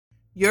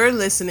You're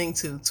listening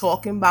to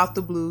Talking About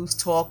the Blues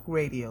Talk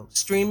Radio,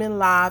 streaming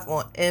live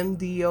on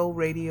MDO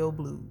Radio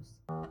Blues.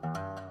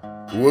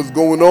 What's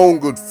going on,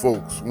 good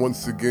folks?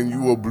 Once again,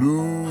 you are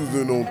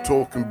bluesing on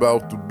Talking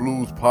About the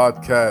Blues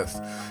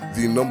podcast,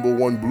 the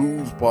 #1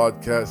 blues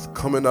podcast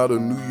coming out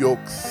of New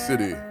York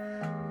City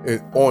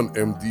and on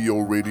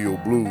MDO Radio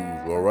Blues,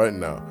 all right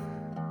now.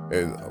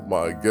 And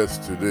my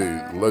guest today,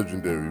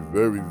 legendary,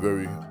 very,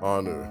 very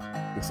honored.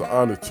 It's an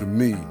honor to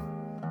me.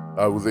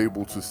 I was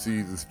able to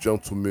see this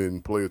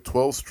gentleman play a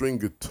 12-string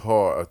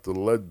guitar at the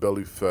Lead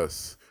Belly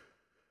Fest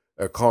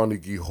at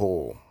Carnegie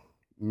Hall.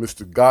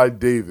 Mr. Guy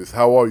Davis,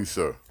 how are you,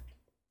 sir?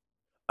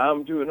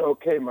 I'm doing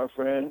okay, my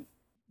friend.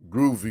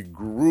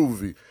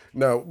 Groovy.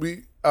 Now,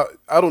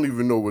 I don't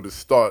even know where to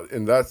start,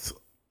 and that's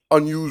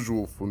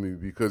unusual for me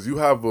because you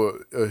have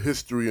a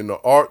history in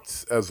the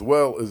arts as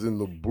well as in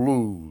the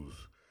blues.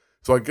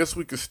 So I guess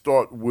we could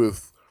start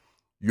with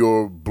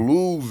your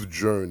blues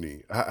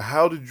journey.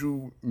 How did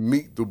you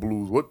meet the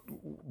blues? What,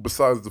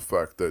 besides the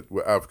fact that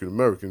we're African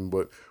American,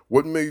 but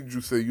what made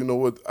you say, you know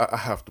what, I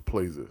have to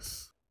play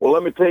this? Well,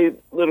 let me tell you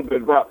a little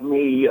bit about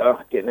me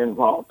getting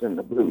involved in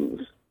the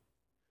blues.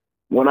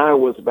 When I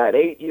was about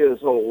 8 years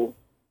old,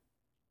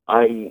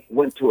 I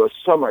went to a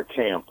summer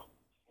camp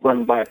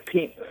run by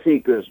Pete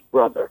Seeger's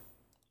brother.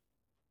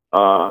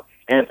 And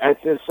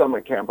at this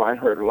summer camp, I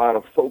heard a lot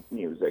of folk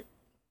music.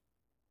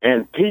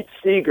 And Pete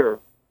Seeger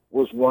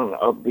was one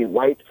of the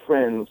white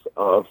friends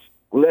of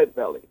Lead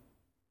Belly,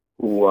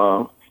 who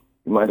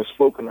you might have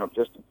spoken of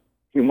just a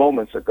few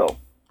moments ago.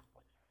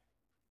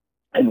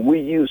 And we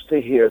used to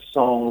hear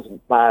songs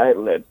by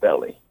Lead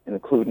Belly,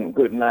 including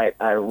Goodnight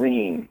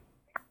Irene.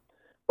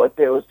 But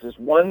there was this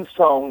one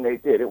song they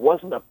did. It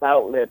wasn't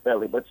about Lead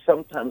Belly, but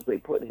sometimes they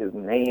put his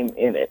name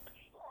in it.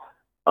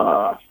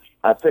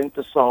 I think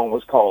the song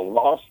was called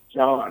Lost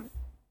John.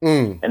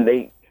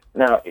 And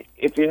now,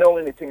 if you know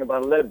anything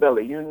about Lead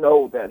Belly, you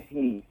know that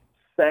he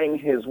sang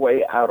his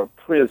way out of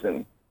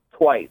prison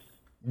twice.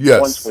 Yes.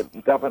 Once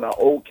with Governor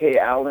O.K.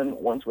 Allen,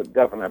 once with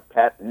Governor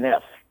Pat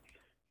Neff.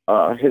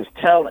 His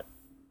talent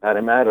got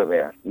him out of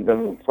there,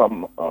 even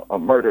from a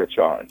murder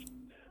charge.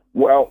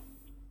 Well,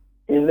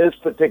 in this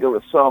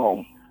particular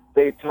song,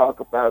 they talk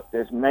about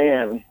this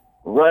man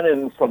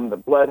running from the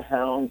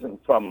bloodhounds and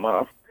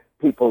from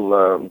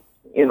people,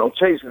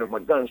 chasing him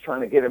with guns,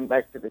 trying to get him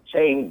back to the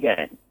chain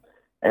gang.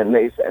 And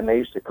they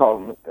used to call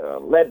him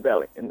Lead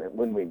Belly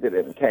when we did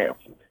it in camp.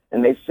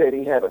 And they said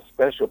he had a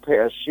special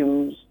pair of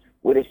shoes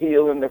with a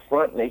heel in the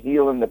front and a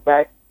heel in the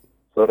back,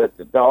 so that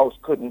the dogs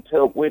couldn't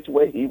tell which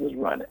way he was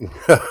running.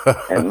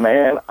 And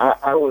man,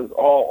 I was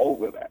all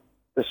over that.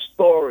 The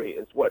story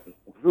is what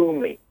drew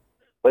me.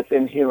 But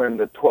then hearing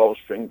the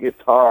 12-string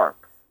guitar,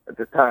 at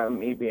the time,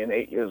 me being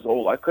 8 years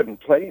old, I couldn't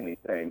play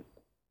anything.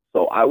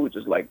 So I would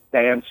just like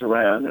dance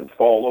around and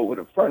fall over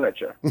the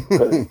furniture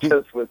because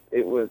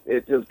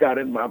it just got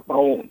in my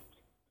bones.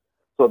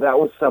 So that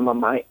was some of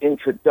my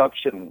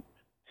introduction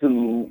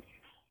to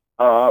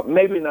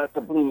maybe not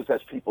the blues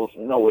as people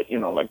know it,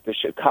 like the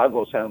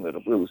Chicago sound of the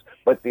blues,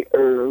 but the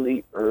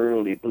early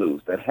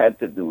blues that had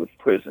to do with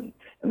prison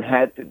and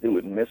had to do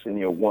with missing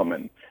your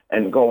woman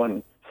and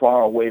going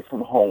far away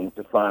from home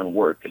to find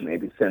work and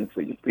maybe send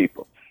for your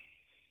people.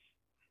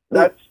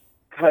 That's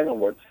kind of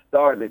what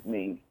started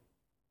me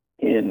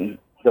in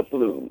the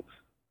blues.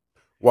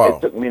 Wow.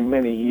 It took me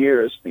many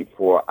years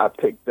before I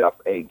picked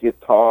up a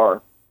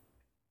guitar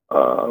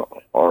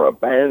or a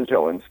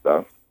banjo and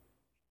stuff.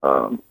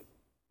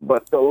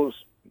 But those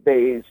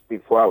days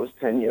before I was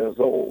 10 years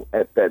old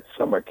at that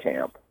summer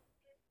camp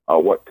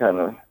are what kind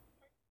of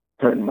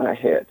turned my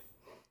head.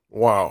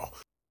 Wow.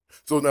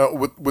 So now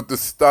with the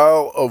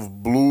style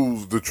of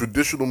blues, the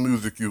traditional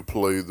music you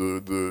play,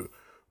 the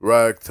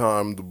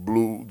ragtime, the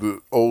blue, the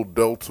old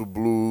Delta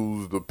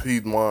blues, the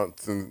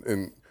Piedmont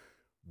and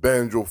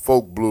banjo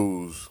folk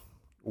blues,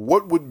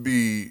 what would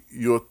be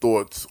your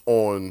thoughts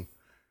on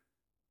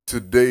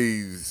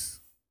today's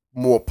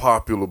more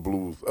popular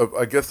blues,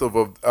 I guess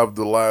of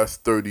the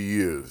last 30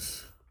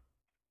 years?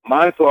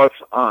 My thoughts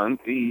on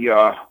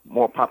the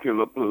more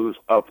popular blues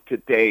of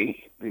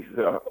today, these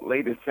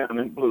latest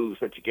sounding blues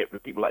that you get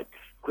with people like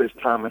Chris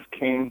Thomas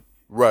King.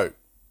 Right.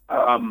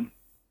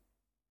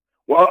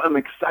 Well, I'm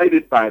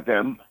excited by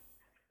them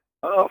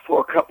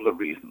for a couple of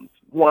reasons.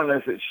 One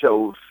is it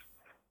shows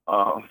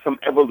some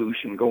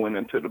evolution going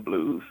into the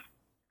blues.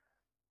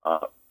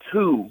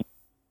 Two,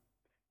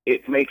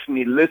 it makes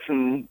me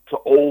listen to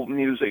old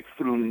music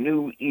through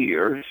new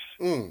ears.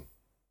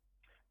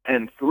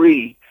 And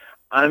three,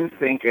 I'm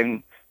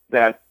thinking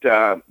that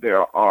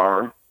there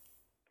are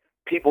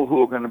people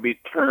who are going to be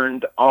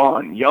turned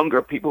on,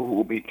 younger people who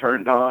will be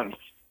turned on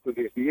to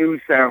this new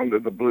sound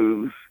of the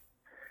blues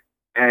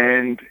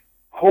and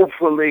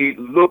hopefully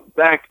look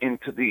back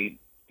into the,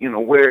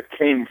 where it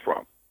came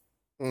from.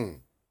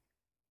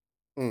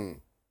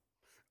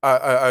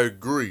 I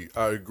agree.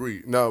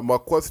 Now, my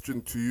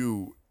question to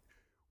you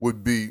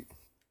would be,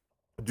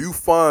 do you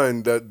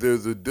find that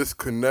there's a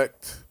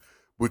disconnect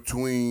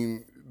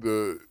between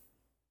the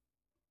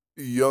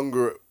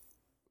younger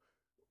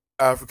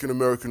African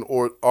American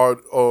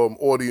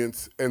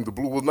audience and the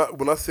blues. Well, not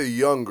when I say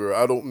younger,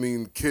 I don't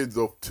mean kids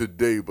of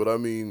today, but I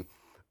mean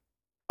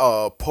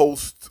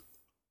post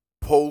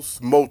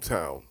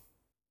Motown.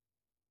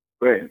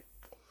 Right.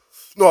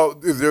 No,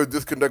 is there a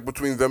disconnect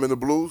between them and the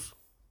blues?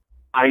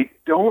 I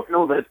don't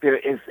know that there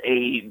is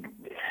a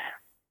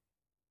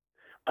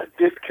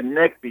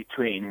disconnect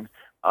between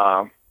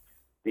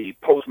the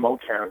post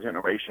Motown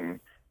generation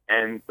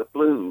and the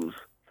blues.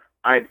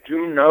 I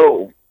do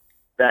know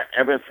that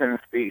ever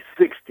since the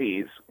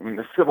 60s, when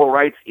the civil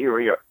rights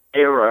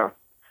era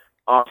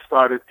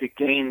started to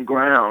gain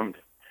ground,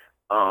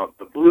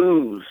 the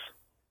blues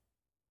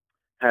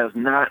has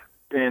not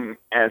been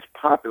as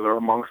popular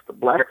amongst the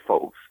black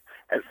folks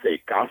as,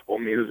 say, gospel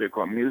music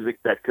or music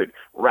that could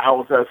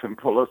rouse us and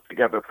pull us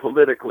together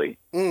politically.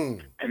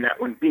 And that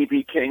when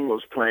B.B. King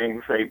was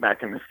playing, say,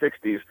 back in the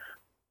 60s,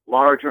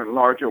 larger and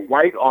larger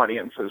white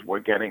audiences were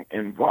getting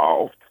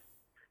involved.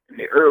 In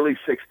the early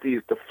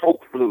 60s, the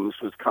folk blues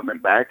was coming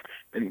back,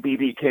 and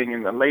B.B. King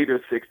in the later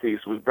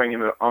 60s was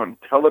bringing it on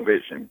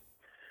television.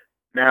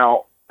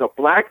 Now, the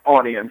black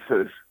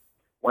audiences,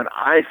 when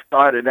I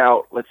started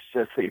out, let's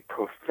just say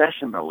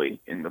professionally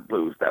in the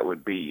blues, that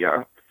would be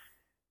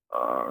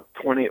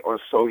 20 or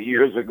so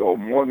years ago,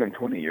 more than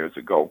 20 years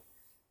ago,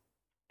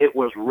 it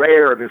was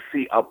rare to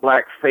see a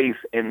black face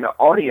in the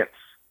audience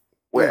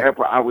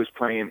wherever I was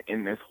playing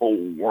in this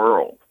whole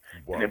world.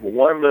 Wow. And if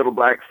one little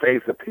black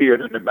face appeared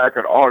in the back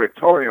of the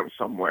auditorium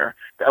somewhere,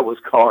 that was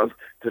cause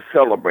to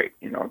celebrate,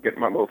 get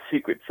my little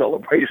secret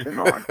celebration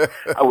on.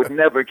 I would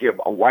never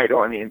give a white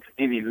audience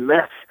any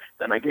less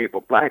than I gave a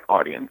black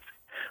audience.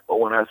 But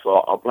when I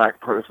saw a black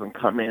person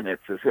come in,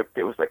 it's as if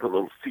there was like a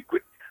little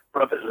secret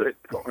brotherhood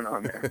going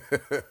on there.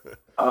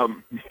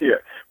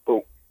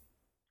 But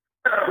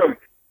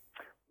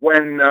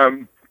when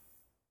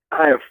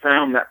I have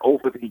found that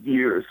over the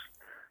years,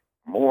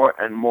 more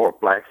and more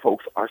black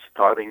folks are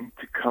starting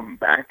to come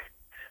back,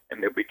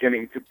 and they're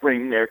beginning to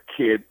bring their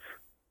kids,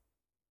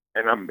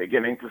 and I'm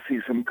beginning to see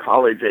some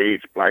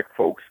college-age black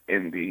folks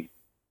in the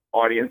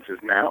audiences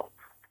now.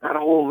 Not a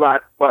whole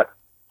lot, but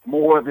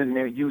more than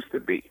there used to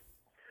be.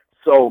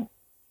 So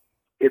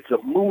it's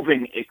a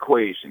moving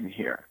equation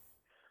here.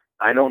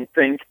 I don't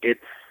think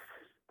it's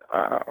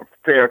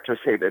fair to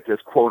say that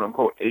there's,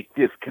 quote-unquote, a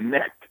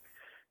disconnect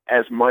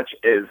as much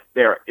as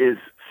there is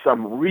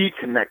some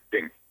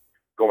reconnecting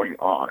going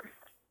on.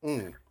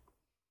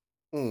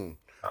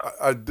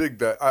 I dig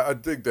that. I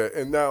dig that.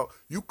 And now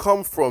you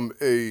come from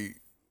a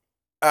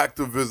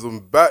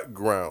activism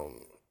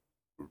background,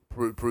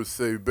 per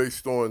se,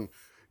 based on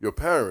your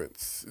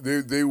parents.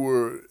 They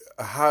were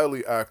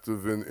highly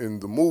active in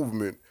the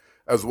movement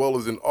as well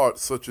as in art,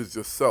 such as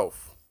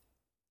yourself.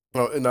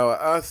 And now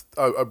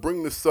I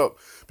bring this up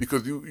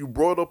because you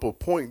brought up a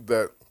point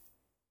that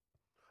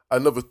I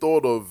never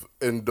thought of,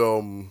 and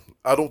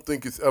I don't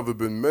think it's ever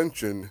been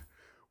mentioned.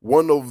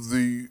 One of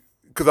the,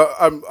 because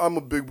I'm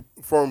a big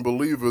firm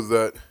believer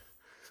that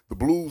the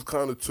blues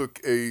kind of took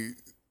a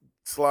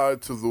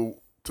slide to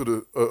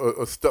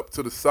a step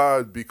to the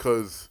side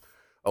because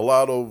a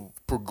lot of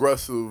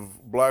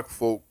progressive black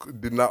folk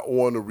did not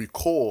want to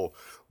recall.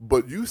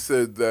 But you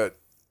said that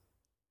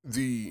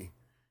the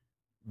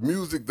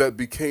music that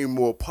became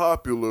more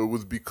popular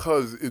was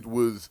because it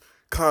was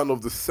kind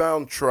of the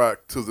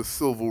soundtrack to the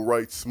civil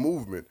rights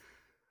movement.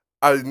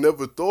 I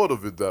never thought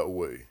of it that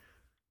way.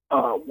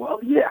 Well,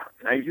 yeah.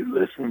 Now, you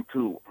listen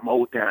to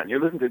Motown, you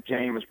listen to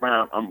James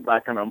Brown, I'm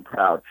Black and I'm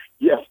Proud.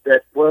 Yes,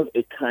 that was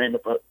a kind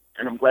of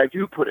and I'm glad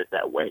you put it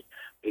that way,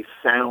 a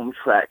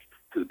soundtrack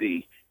to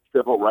the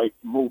civil rights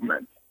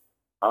movement.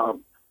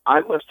 I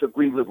must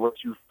agree with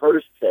what you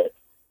first said,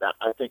 that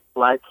I think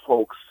black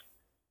folks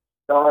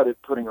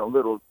started putting a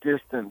little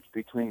distance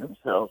between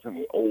themselves and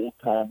the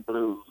old-time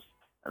blues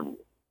and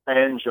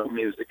banjo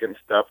music and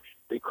stuff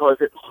because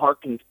it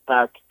harkens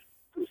back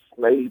to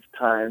slave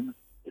times.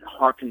 It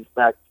harkens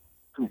back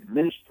to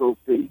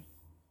minstrelsy,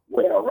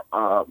 where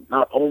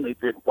not only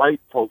did white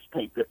folks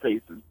paint their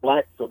faces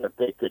black so that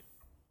they could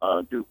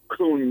do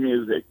coon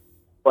music,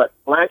 but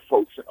black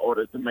folks, in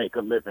order to make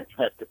a living,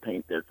 had to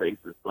paint their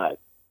faces black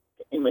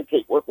to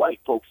imitate what white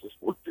folks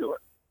were doing.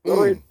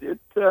 So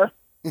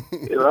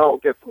it all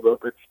gets a little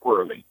bit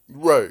squirrely.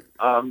 Right.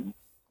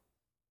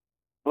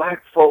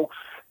 Black folks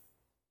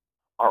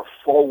are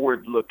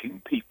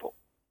forward-looking people.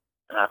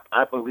 And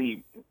I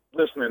believe,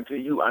 listening to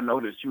you, I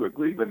noticed you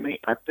agree with me.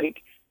 I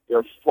think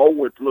their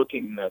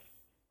forward-lookingness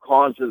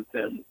causes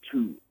them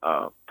to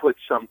put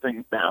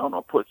something down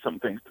or put some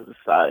things to the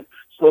side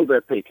so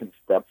that they can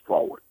step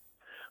forward.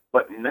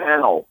 But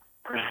now,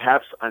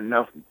 perhaps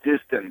enough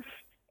distance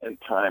and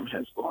time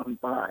has gone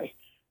by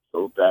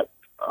so that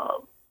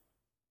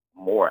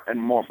more and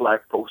more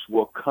black folks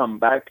will come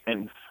back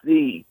and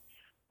see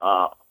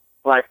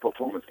black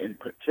performers in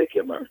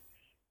particular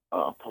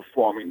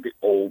performing the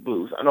old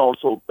blues and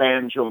also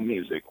banjo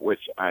music,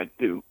 which I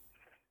do,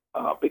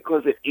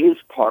 because it is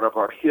part of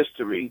our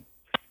history,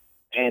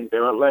 and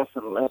there are less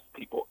and less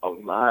people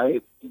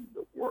alive in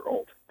the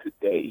world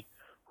today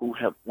who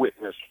have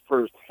witnessed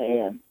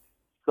firsthand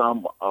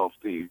some of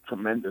the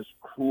tremendous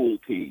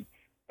cruelty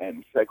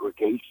and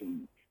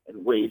segregation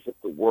and ways of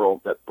the world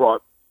that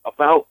brought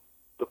about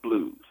the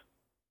blues.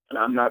 And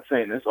I'm not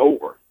saying it's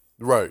over.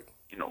 Right.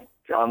 You know,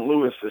 John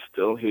Lewis is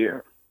still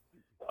here.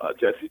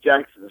 Jesse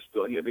Jackson is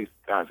still here. These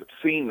guys have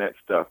seen that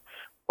stuff.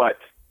 But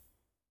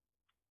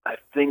I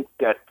think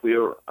that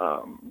we're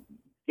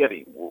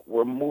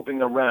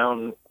moving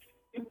around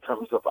in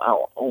terms of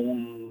our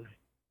own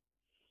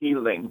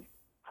healing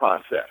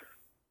process.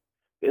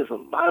 There's a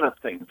lot of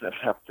things that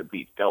have to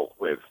be dealt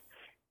with.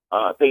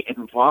 They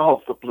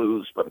involve the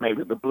blues, but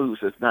maybe the blues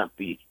is not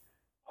the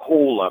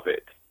whole of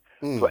it.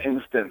 For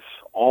instance,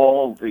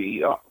 all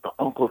the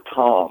Uncle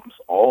Toms,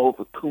 all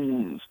the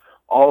Coons,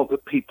 all the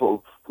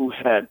people who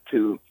had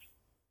to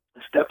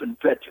Stepin,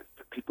 Fetchit,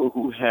 the people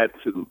who had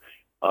to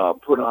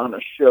put on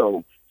a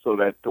show so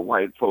that the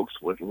white folks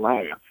would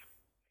laugh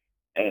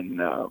and,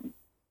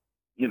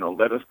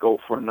 let us go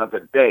for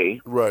another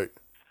day. Right.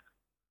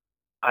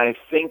 I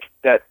think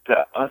that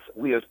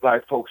we as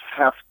black folks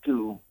have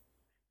to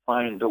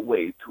find a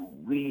way to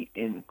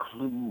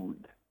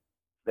re-include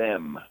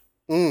them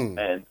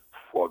and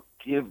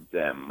forgive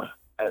them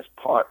as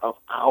part of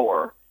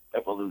our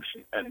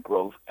evolution and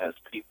growth as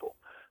people.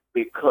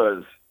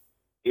 Because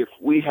if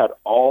we had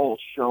all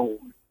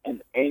shown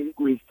an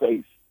angry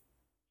face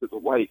to the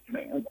white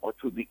man or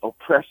to the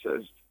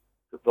oppressors,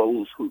 to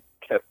those who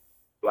kept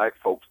black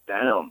folks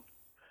down,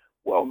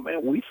 well,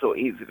 man, we so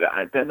easy to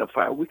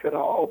identify. We could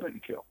have all been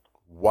killed.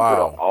 Wow. We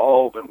could have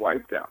all been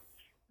wiped out.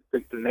 I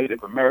think the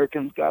Native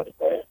Americans got it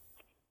bad.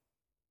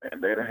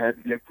 And they'd have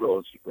had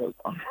Negroes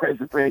on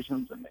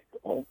reservations, and they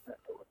all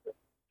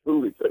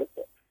truly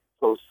pitiful.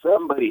 So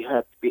somebody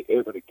had to be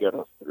able to get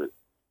us through.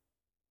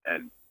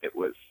 And it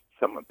was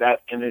some of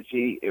that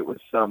energy. It was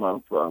some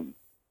of,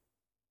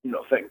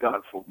 thank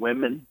God for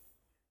women,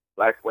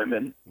 black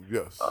women,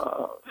 yes,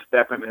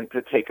 stepping in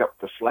to take up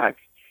the slack.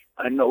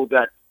 I know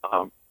that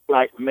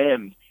black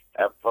men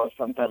have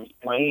sometimes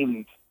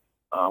blamed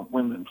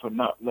women for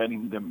not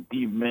letting them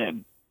be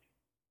men.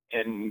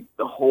 And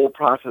the whole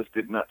process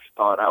did not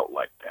start out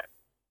like that.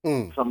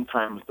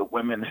 Sometimes the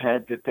women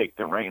had to take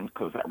the reins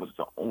because that was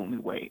the only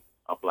way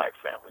a black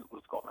family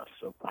was going to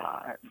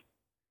survive.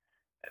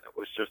 And it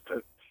was just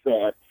a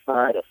sad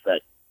side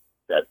effect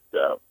that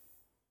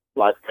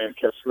black men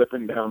kept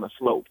slipping down the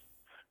slope.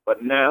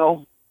 But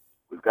now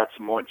we've got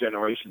some more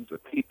generations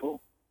of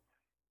people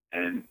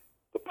and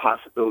the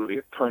possibility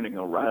of turning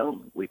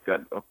around. We've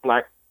got a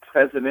black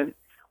president,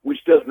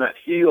 which does not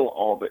heal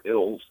all the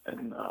ills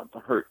and the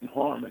hurt and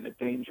harm and the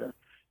danger.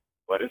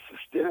 But it's a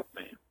step,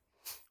 man.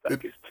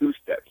 It's 2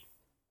 steps.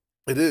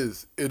 It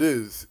is.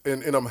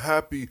 And I'm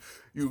happy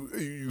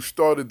you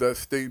started that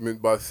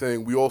statement by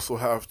saying we also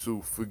have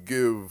to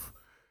forgive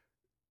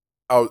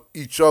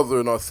each other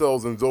and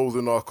ourselves and those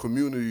in our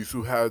communities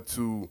who had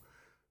to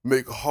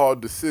make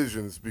hard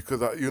decisions.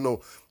 Because,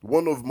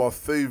 one of my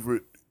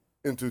favorite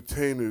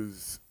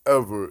entertainers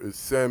ever is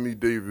Sammy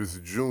Davis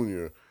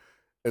Jr.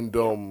 And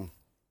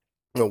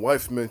my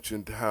wife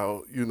mentioned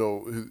how,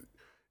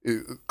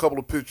 a couple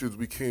of pictures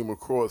we came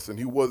across and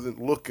he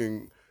wasn't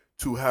looking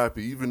too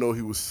happy, even though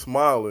he was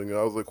smiling. And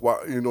I was like, wow,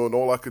 and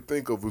all I could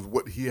think of was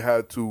what he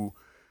had to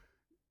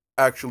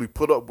actually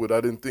put up with.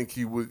 I didn't think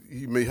he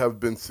may have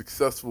been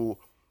successful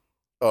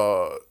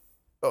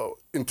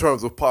in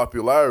terms of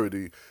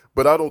popularity,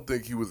 but I don't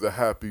think he was a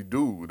happy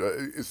dude.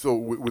 So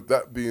with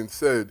that being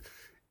said,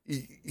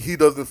 he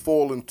doesn't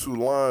fall into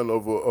line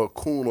of a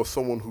coon or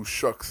someone who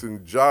shucks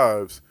and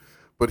jives,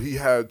 but he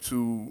had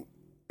to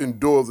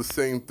endure the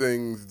same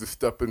things the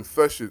Stepin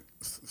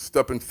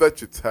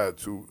Fetchits had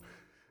to.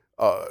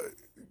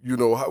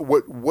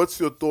 What's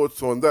your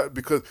thoughts on that?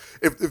 Because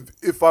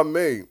if I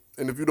may,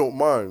 and if you don't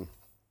mind,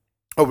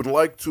 I would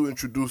like to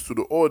introduce to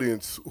the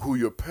audience who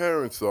your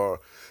parents are,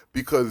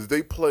 because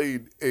they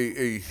played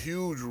a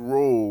huge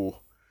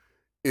role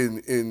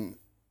in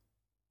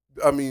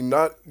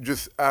not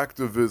just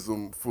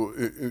activism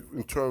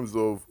in terms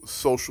of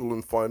social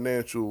and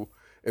financial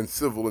and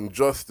civil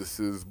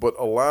injustices, but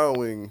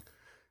allowing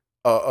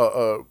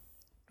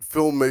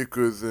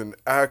filmmakers and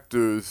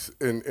actors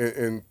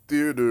and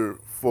theater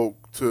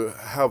folk to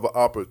have an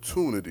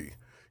opportunity.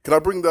 Can I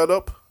bring that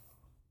up?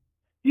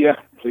 Yeah,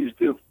 please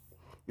do.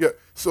 Yeah,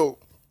 so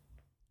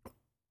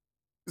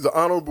the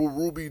Honorable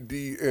Ruby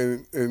D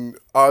and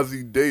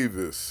Ossie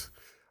Davis.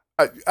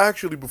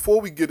 Actually, before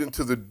we get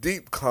into the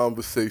deep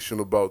conversation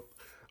about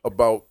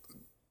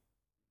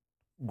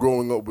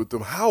growing up with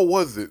them, how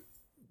was it?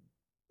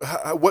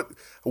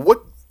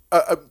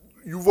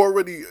 You've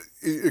already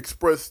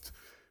expressed,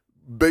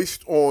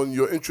 based on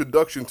your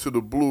introduction to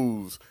the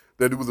blues,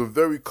 that it was a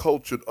very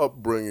cultured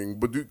upbringing.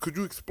 But could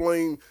you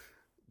explain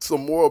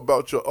some more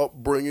about your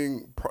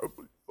upbringing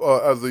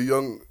as a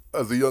young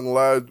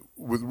lad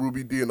with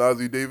Ruby D and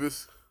Ossie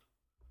Davis?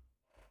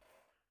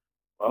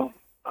 Well,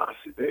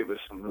 Ossie Davis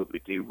and Ruby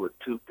D were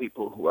 2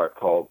 people who I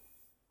called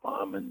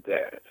mom and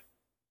dad.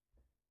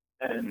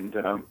 And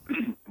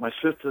my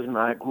sisters and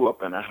I grew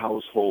up in a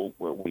household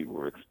where we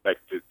were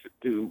expected to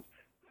do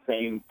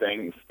same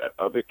things that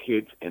other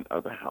kids in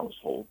other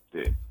households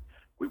did.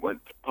 We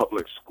went to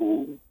public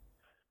school.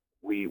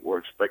 We were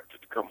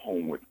expected to come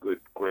home with good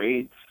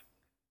grades.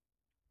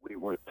 We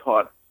were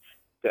taught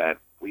that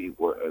we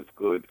were as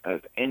good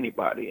as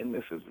anybody, and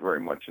this is very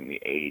much in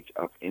the age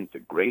of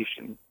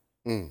integration.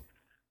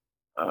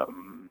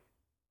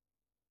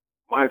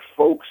 My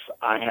folks,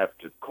 I have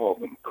to call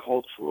them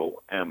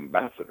cultural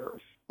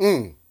ambassadors.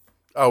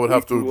 I would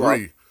have to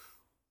agree.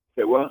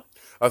 Say what?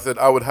 I said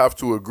I would have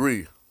to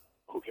agree.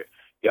 Okay.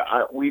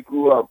 Yeah, we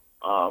grew up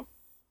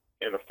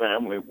in a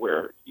family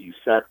where you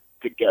sat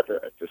together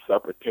at the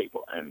supper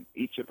table, and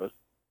each of us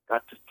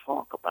got to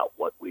talk about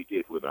what we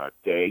did with our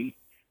day,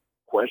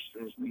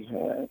 questions we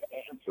had,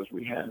 answers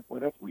we had,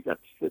 whatever. We got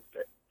to sit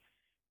there.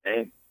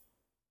 And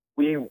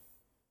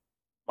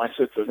my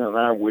sisters and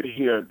I would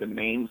hear the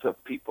names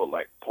of people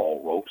like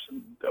Paul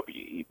Robeson,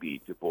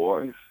 W.E.B. Du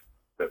Bois,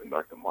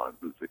 Dr. Martin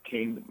Luther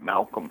King,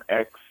 Malcolm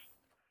X,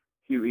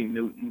 Huey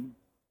Newton,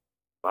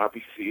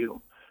 Bobby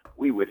Seale.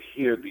 We would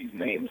hear these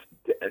names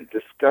and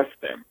discuss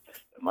them.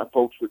 And my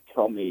folks would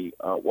tell me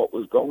what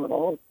was going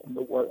on in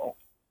the world.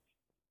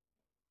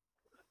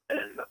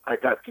 And I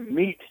got to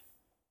meet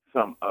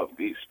some of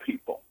these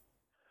people.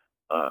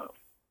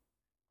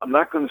 I'm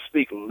not going to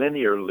speak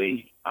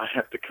linearly. I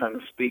have to kind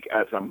of speak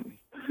as I'm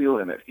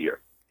feeling it here.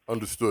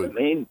 Understood. The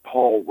name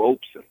Paul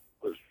Robeson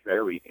was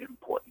very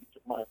important to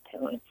my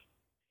parents.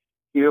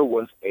 Here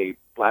was a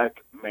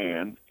black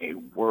man, a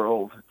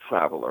world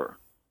traveler,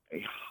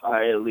 a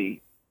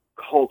highly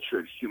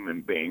cultured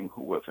human being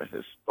who was a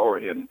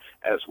historian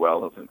as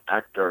well as an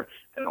actor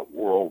and a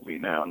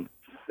world-renowned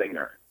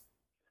singer.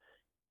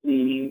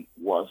 He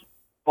was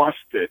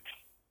busted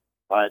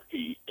by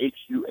the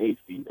HUAC,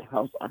 the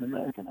House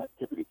Un-American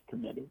Activities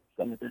Committee,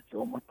 Senator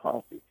Joe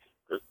McCarthy,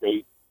 because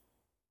they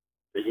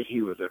figured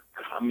he was a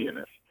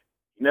communist.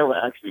 He never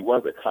actually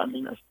was a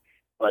communist,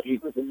 but he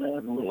was a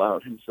man who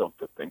allowed himself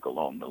to think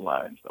along the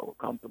lines that were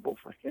comfortable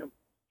for him.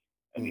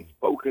 And he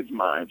spoke his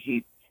mind.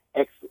 He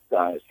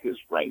exercised his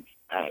rights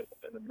as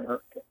an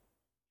American.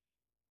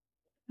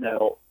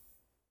 Now,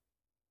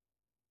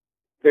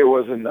 there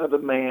was another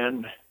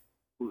man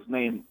whose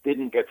name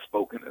didn't get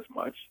spoken as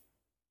much.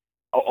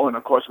 Oh, and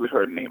of course we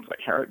heard names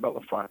like Harry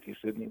Belafonte,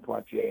 Sidney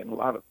Poitier, and a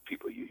lot of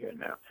people you hear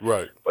now.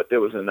 Right. But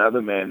there was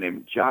another man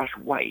named Josh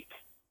White,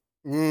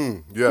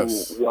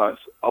 yes, who was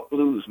a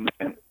blues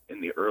man in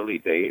the early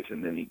days,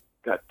 and then he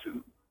got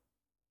to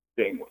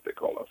being what they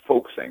call a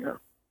folk singer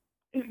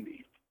in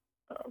the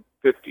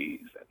 50s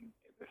and in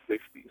the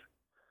 60s.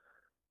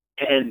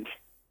 And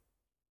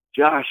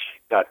Josh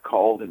got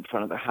called in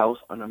front of the House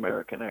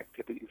Un-American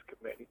Activities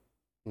Committee.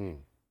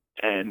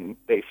 And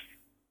they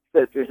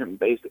said to him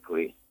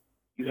basically,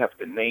 you have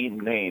to name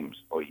names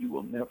or you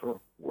will never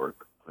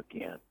work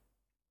again.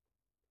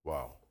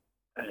 Wow.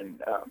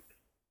 And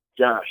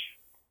Josh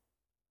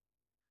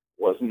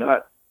was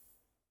not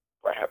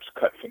perhaps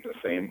cut from the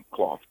same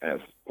cloth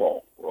as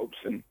Paul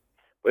Robeson,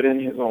 but in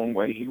his own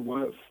way he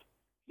was.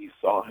 He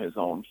saw his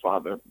own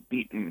father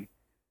beaten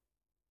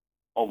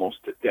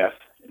almost to death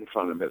in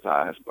front of his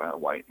eyes by a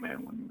white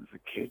man when he was a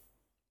kid.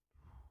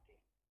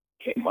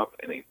 Came up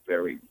in a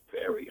very,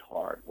 very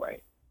hard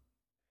way.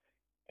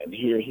 And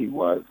here he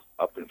was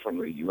up in front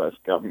of the U.S.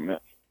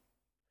 government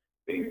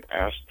being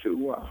asked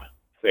to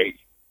say,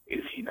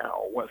 is he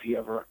now, or was he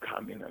ever a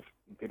communist?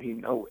 Did he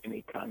know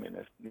any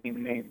communists?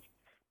 Name names.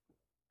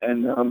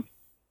 And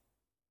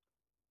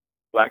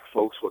black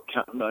folks were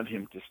counting on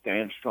him to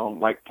stand strong,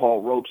 like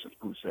Paul Robeson,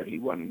 who said he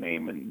wasn't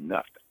naming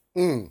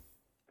nothing.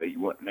 That you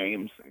want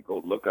names and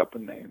go look up a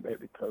name,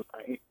 baby, because I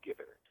ain't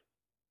giving it.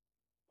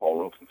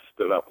 Paul Robeson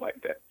stood up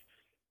like that.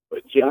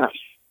 But Josh,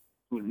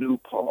 who knew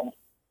Paul,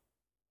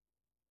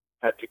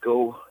 had to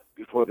go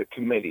before the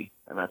committee,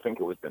 and I think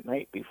it was the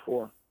night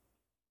before,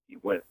 he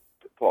went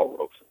to Paul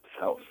Robeson's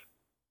house.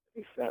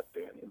 He sat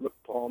there and he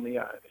looked Paul in the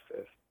eye and he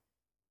says,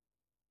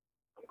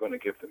 I'm going to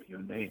give them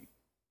your name.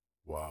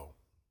 Wow.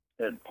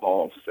 And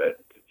Paul said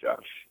to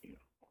Josh,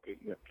 okay,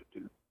 you have to do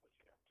what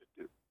you have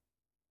to do.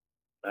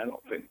 I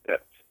don't think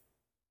that,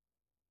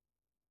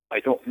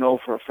 I don't know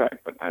for a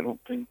fact, but I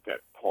don't think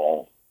that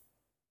Paul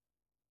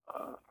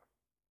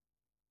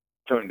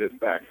turned his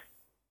back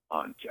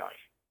on Josh.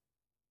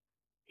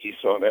 He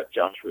saw that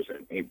Josh was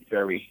in a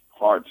very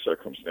hard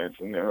circumstance,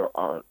 and there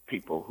are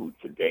people who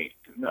today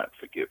do not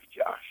forgive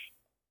Josh.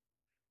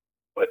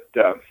 But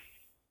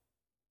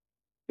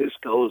this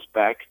goes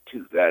back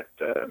to that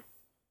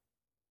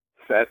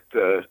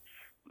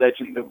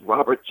legend of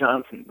Robert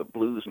Johnson, the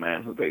blues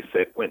man, who they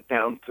said went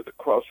down to the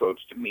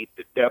crossroads to meet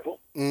the devil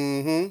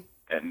and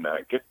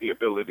get the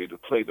ability to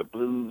play the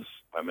blues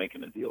by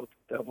making a deal with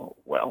the devil.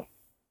 Well,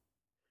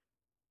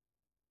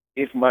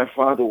 if my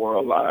father were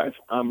alive,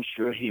 I'm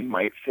sure he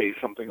might say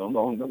something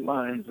along the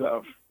lines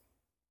of,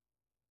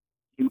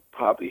 you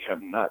probably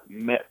have not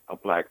met a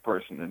black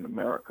person in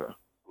America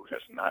who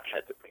has not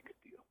had to make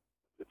a deal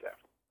with the devil.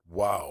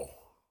 Wow.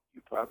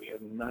 You probably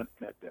have not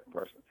met that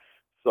person.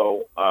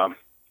 So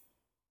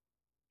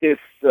this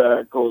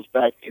goes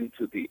back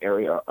into the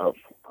area of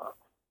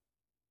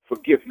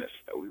forgiveness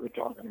that we were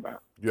talking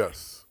about.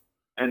 Yes.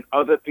 And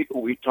other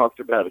people we talked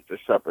about at the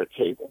supper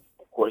table.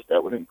 Of course,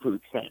 that would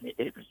include Sammy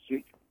Davis Jr.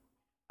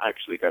 I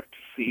actually got to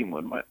see him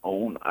with my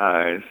own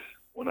eyes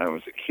when I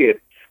was a kid.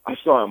 I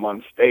saw him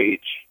on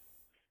stage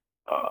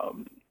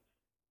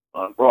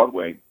on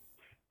Broadway.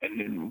 And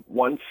then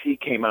once he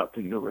came out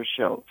to New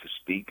Rochelle to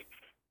speak,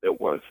 there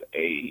was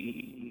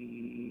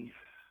a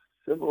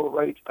civil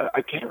rights.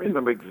 I can't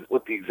remember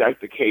what the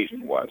exact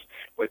occasion was,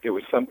 but there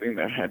was something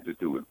that had to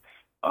do with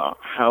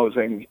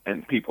housing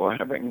and people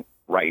having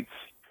rights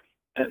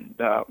and,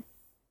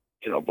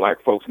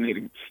 black folks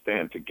needing to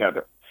stand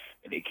together.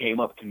 And he came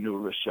up to New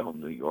Rochelle,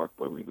 New York,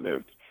 where we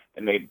lived,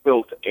 and they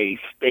built a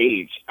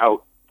stage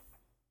out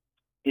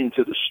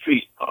into the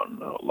street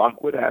on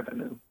Lockwood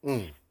Avenue.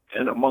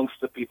 And amongst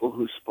the people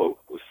who spoke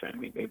was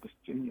Sammy Davis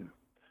Jr.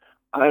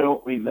 I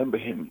don't remember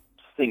him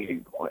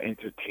singing or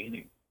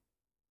entertaining.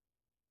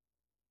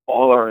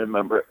 All I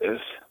remember is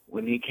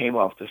when he came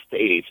off the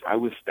stage, I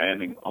was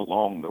standing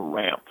along the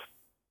ramp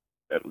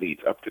that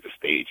leads up to the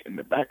stage, in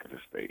the back of the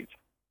stage.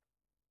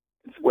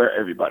 It's where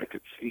everybody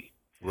could see.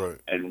 Right.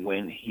 And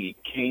when he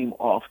came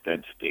off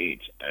that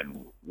stage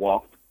and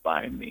walked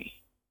by me,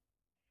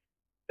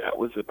 that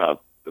was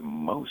about the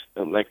most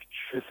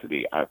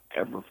electricity I've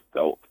ever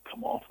felt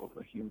come off of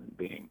a human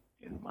being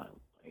in my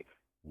life.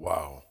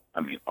 Wow.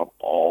 I mean, of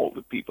all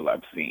the people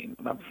I've seen,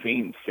 and I've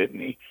seen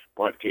Sidney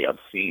Poitier, I've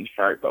seen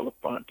Harry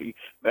Belafonte,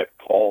 met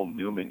Paul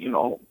Newman,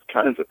 all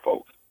kinds of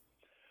folks.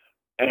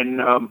 And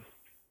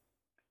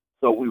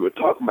so we were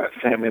talking about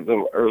Sammy a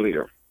little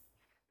earlier,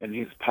 and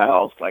his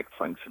pals like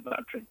Frank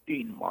Sinatra,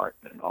 Dean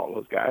Martin, and all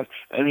those guys.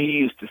 And he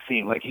used to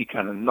seem like he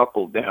kind of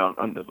knuckled down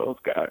under those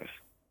guys.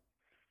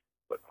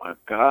 But my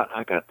God,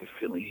 I got the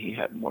feeling he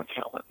had more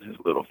talent in his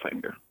little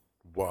finger.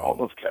 Wow. All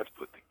those cats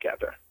put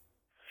together.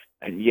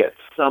 And yet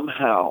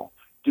somehow,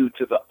 due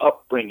to the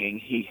upbringing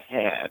he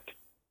had,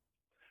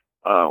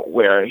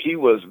 where he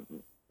was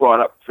brought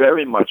up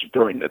very much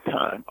during the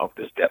time of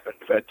the Stepin,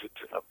 Fetchit,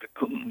 of the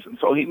Coons, and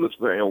so he was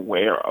very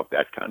aware of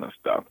that kind of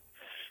stuff.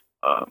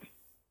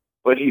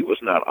 But he was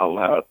not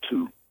allowed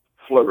to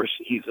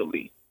flourish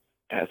easily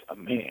as a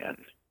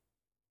man.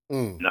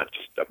 Not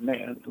just a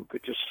man who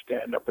could just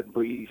stand up and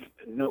breathe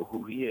and know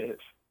who he is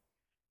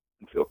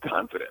and feel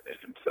confident in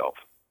himself.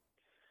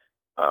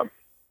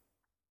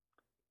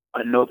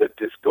 I know that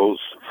this goes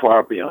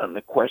far beyond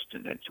the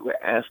question that you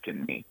were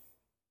asking me,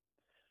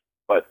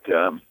 but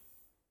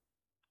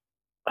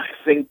I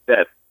think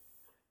that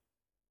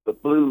the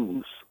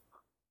blues,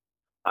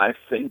 I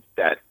think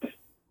that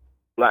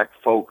black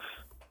folks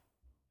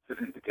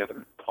sitting together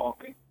and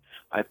talking,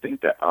 I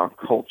think that our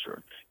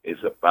culture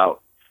is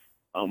about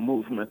a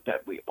movement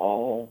that we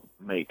all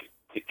make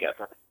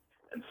together.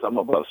 And some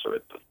of us are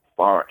at the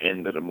far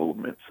end of the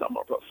movement, some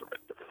of us are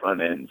at the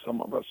front end,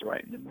 some of us are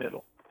right in the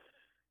middle.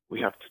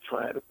 We have to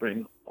try to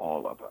bring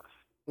all of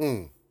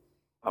us.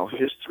 Our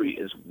history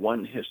is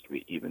one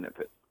history, even if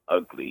it's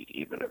ugly,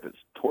 even if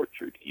it's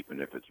tortured, even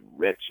if it's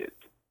wretched,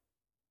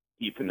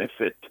 even if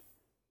it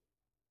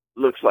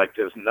looks like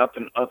there's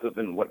nothing other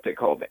than what they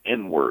call the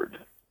N-word.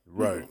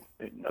 Right.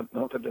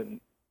 Nothing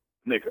than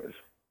niggers.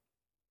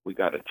 We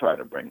got to try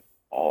to bring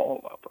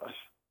all of us.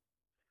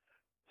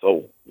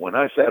 So when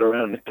I sat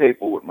around the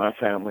table with my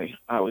family,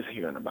 I was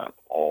hearing about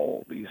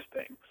all these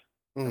things.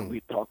 And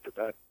we talked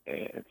about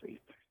everything.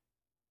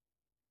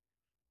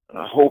 And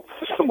I hope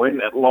somewhere in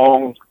that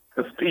long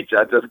speech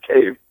I just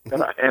gave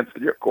that I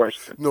answered your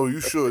question. No,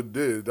 you sure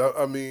did.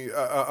 I mean,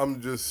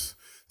 I'm just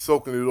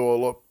soaking it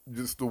all up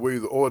just the way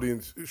the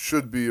audience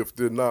should be if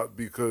they're not,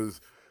 because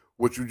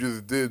what you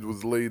just did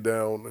was lay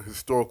down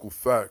historical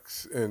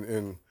facts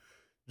and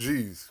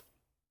geez,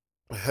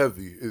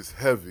 heavy. It's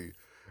heavy.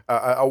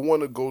 I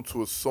want to go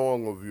to a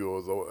song of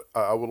yours.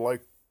 I would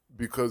like,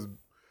 because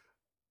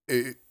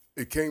it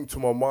came to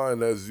my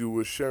mind as you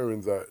were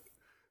sharing that,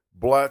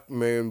 Black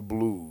Man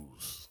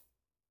Blues.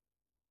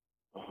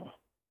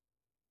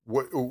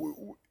 What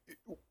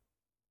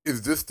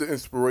is this the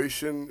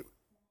inspiration?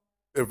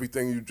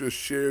 Everything you just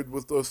shared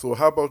with us, or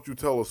how about you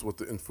tell us what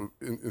the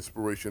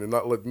inspiration, and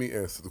not let me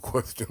answer the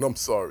question? I'm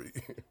sorry.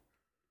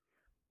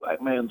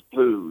 Black Man's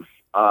Blues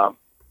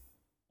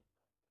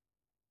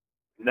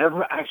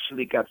never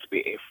actually got to be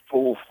a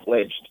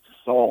full-fledged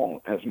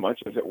song as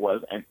much as it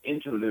was an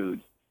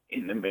interlude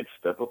in the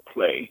midst of a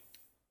play.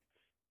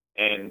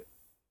 And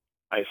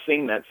I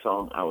sing that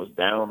song. I was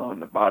down on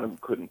the bottom,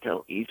 couldn't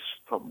tell east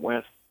from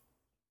west.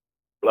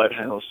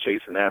 Bloodhounds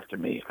chasing after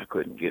me. I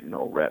couldn't get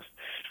no rest.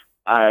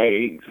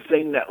 I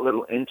sing that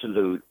little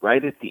interlude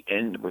right at the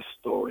end of a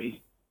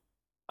story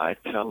I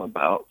tell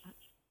about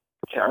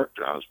the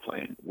character I was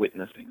playing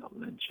witnessing a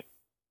lynching.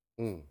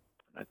 And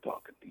I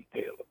talk in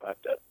detail about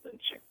that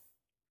lynching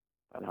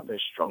and how they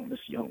strung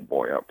this young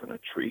boy up in a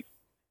tree.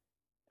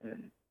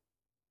 And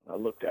I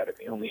looked at him.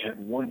 He only had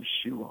one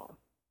shoe on.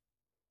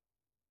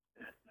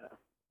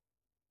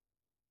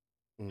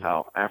 And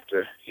how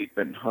after he'd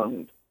been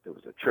hung, there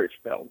was a church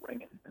bell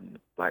ringing, and the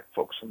black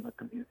folks in the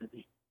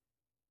community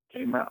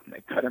came out and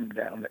they cut him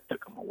down, they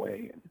took him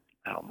away, and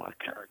how my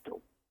character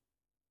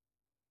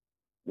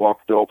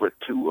walked over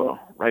to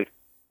right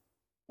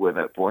where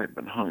that boy had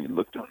been hung. He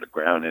looked on the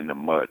ground in the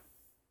mud,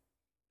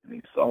 and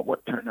he saw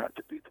what turned out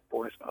to be the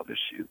boy's other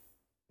shoe.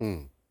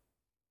 Mm.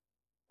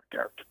 The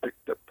character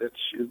picked up that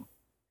shoe,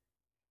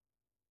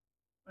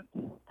 and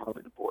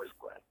probably the boy's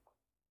grandma.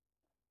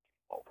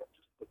 Over,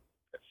 just looked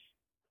at this,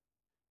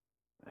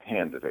 and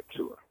handed it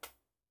to her.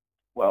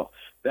 Well,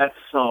 that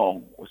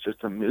song was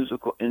just a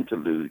musical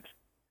interlude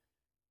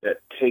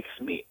that takes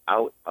me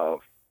out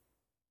of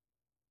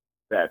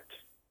that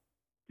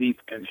deep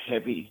and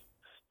heavy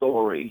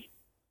story.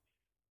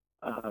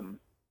 And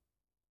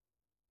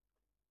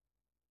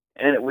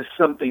it was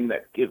something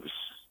that gives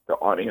the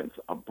audience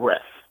a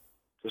breath,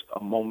 just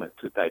a moment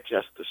to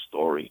digest the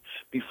story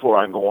before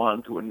I go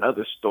on to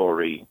another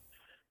story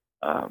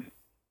that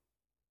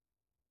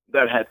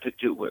had to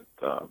do with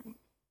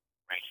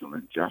racial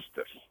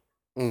injustice.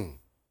 Mm.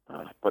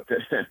 But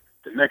the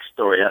next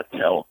story I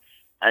tell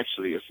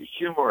actually is a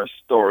humorous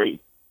story,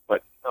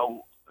 but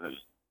no,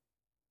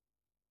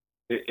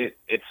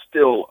 it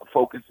still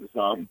focuses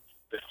on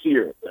the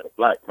fear that a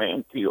black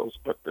man feels,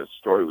 but the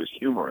story was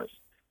humorous.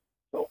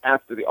 So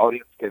after the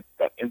audience gets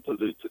that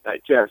interlude to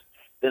digest,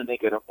 then they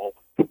get a moment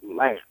to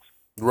laugh.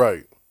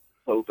 Right.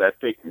 So that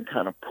they can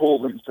kind of pull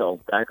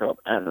themselves back up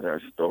out of their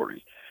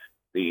story.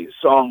 The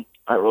song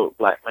I wrote,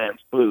 Black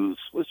Man's Blues,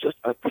 was just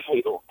a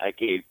title I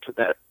gave to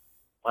that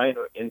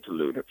minor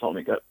interlude. It's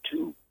only got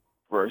 2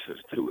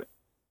 verses to it.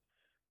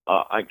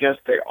 I guess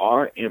they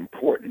are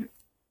important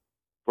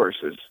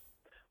verses.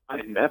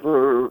 I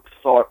never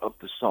thought of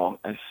the song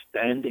as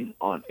standing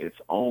on its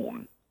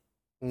own.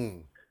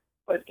 Mm.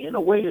 But in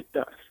a way it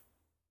does.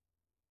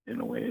 In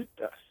a way it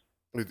does.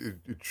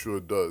 It sure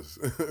does.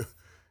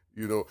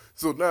 You know.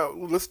 So now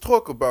let's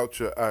talk about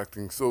your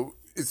acting. So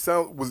it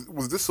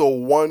was this a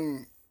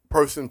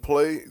one-person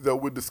play that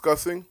we're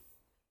discussing?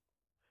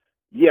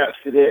 Yes,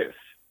 it is.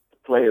 The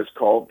play is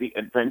called The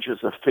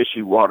Adventures of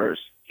Fishy Waters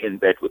in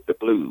Bed with the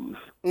Blues.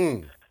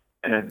 Mm.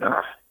 And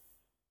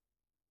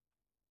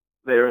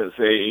there is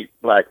a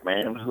black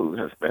man who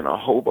has been a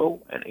hobo,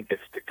 and he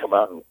gets to come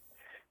out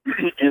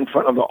in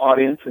front of the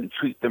audience and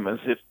treat them as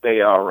if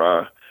they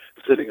are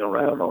sitting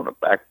around on a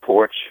back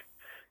porch,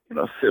 you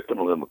know, sipping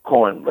a little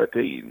corn liquor,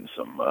 eating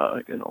some,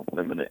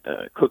 lemonade,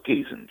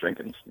 cookies and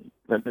drinking some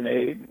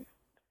lemonade.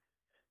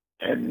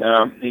 And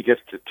he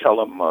gets to tell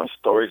them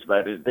stories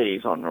about his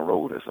days on the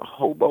road as a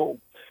hobo.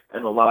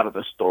 And a lot of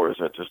the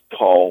stories are just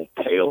tall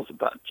tales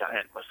about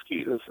giant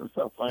mosquitoes and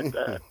stuff like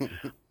that.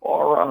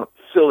 Or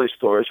silly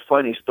stories,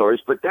 funny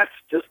stories. But that's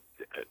just,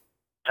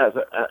 as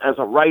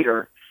a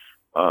writer,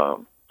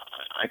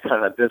 I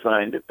kind of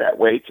designed it that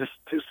way, just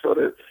to sort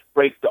of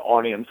break the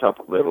audience up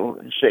a little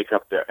and shake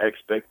up their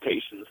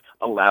expectations,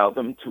 allow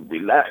them to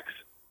relax.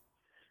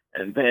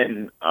 And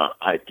then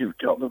I do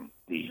tell them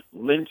the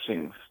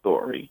lynching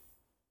story,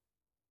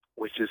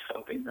 which is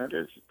something that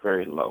is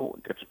very low.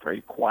 It gets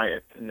very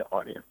quiet in the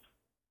audience.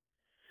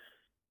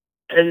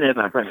 And then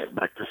I bring it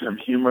back to some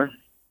humor.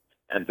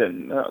 And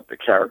then the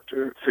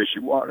character, Fishy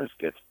Waters,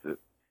 gets to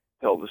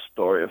tell the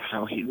story of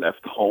how he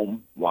left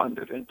home,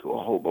 wandered into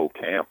a hobo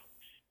camp,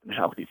 and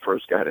how he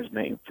first got his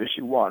name,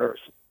 Fishy Waters,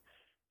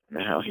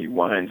 and how he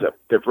winds up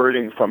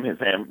diverting from his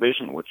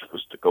ambition, which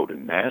was to go to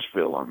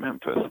Nashville or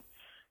Memphis,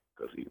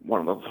 because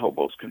one of those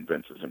hobos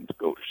convinces him to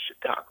go to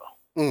Chicago,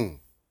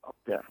 up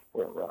there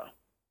where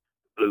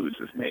blues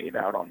is made,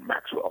 out on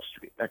Maxwell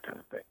Street, that kind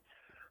of thing.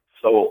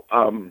 So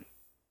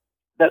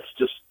that's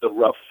just the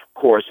rough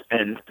course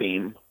and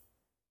theme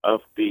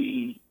of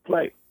the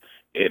play.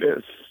 It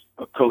is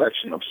a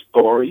collection of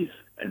stories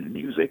and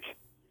music,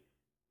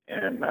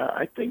 and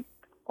I think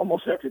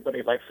almost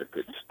everybody likes a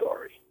good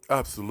story.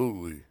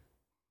 Absolutely.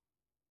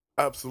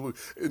 Absolutely.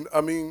 And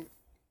I mean,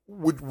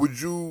 would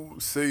you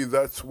say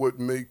that's what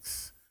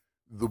makes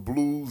the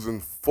blues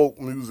and folk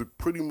music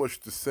pretty much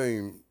the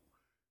same?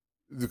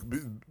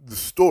 The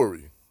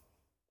story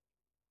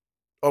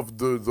of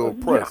the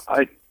oppressed.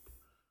 I'd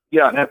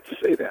have to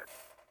say that.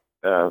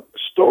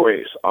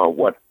 Stories are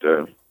what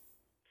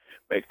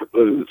make the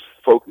blues,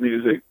 folk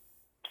music,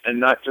 and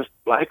not just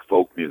black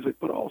folk music,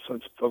 but all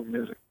sorts of folk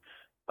music,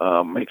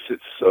 makes it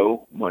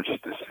so much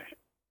the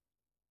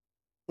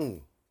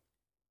same.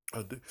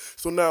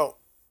 So now,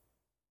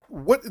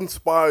 what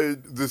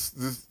inspired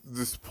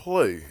this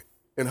play,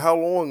 and how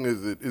long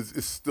is it? Is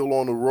it still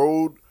on the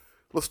road?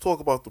 Let's talk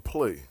about the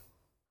play.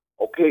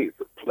 Okay,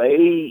 the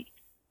play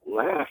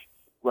lasts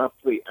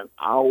roughly an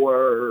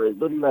hour, a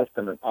little less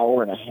than an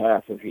hour and a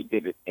half if he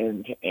did it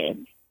end to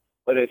end.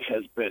 But it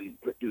has been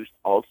produced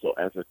also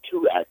as a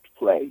 2-act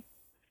play.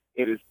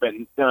 It has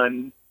been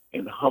done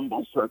in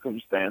humble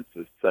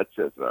circumstances, such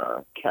as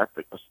a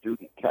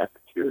student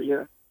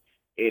cafeteria.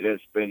 It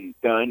has been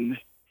done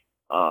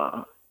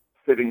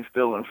sitting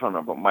still in front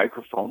of a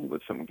microphone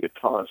with some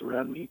guitars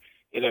around me.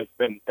 It has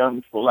been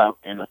done full out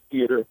in a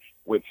theater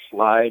with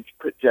slides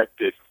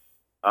projected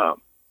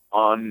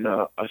on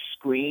a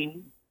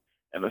screen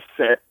and a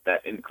set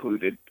that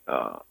included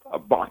a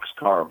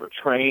boxcar of a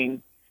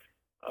train.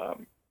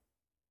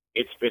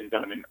 It's been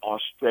done in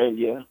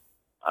Australia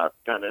I've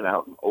done it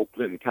out in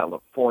Oakland,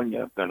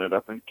 California. I've done it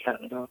up in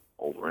Canada,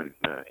 over in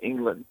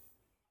England.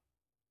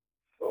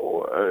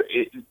 So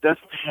it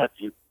doesn't have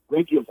your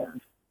regular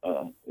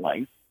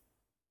life,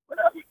 but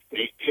I would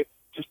say it's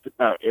just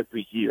about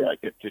every year I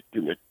get to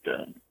do it,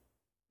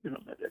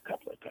 maybe a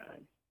couple of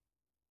times.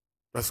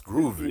 That's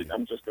groovy.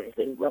 I'm just going to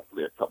say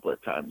roughly a couple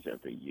of times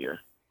every year.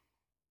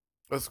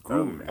 That's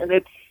groovy. And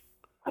it's,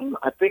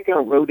 I think I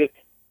wrote it,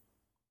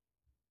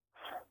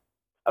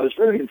 I was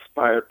very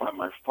inspired by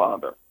my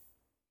father,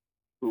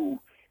 who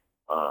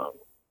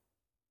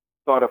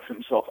thought of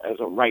himself as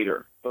a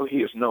writer, though he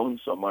is known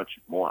so much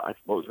more, I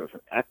suppose, as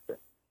an actor.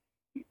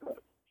 He thought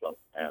of himself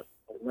as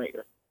a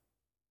writer.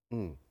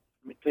 Mm.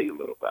 Let me tell you a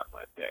little about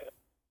my dad.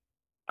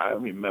 I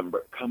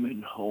remember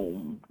coming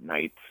home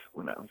nights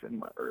when I was in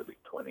my early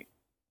 20s.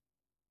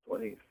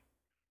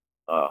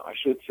 I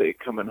should say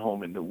coming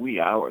home in the wee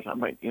hours. I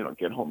might,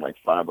 get home like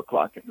 5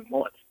 o'clock in the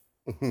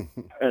morning.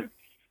 And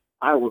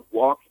I would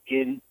walk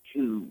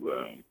into,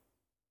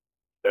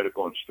 instead of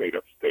going straight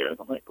upstairs,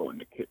 I might go in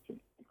the kitchen.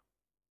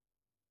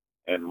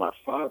 And my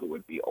father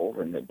would be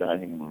over in the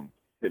dining room,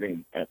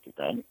 sitting at the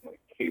dining room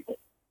table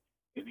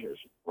in his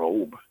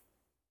robe.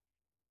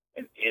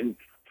 And in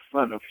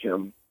front of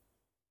him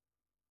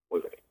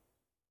was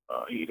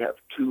he'd have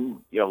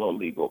 2 yellow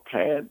legal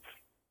pads.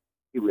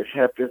 He would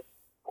have this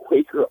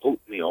Quaker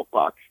oatmeal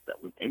box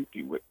that was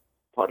empty with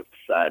part of the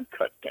side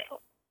cut down.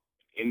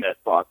 In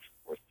that box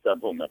were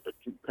several number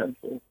 2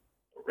 pencils,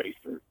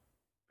 erasers,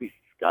 piece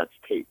of Scotch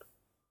tape.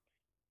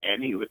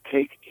 And he would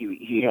take,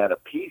 he had a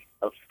piece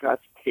of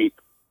Scotch tape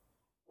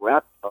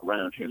wrapped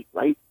around his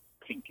right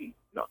pinky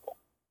knuckle.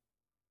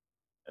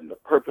 And the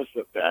purpose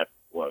of that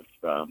was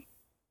to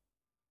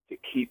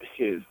keep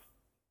his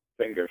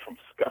finger from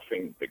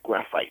scuffing the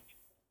graphite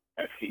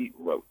as he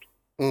wrote.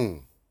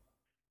 Mm.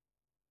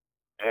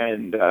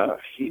 And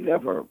he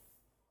never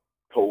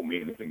told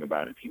me anything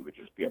about it. He would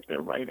just be up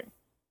there writing.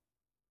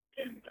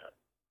 And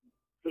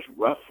just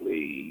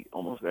roughly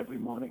almost every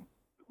morning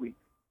of the week.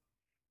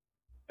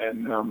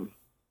 And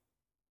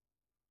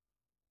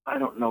I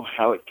don't know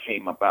how it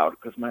came about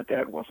because my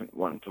dad wasn't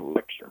one to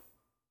lecture.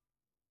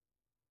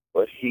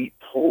 But he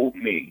told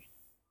me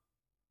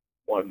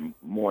one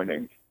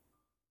morning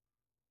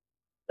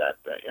that,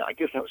 I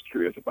guess I was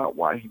curious about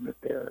why he was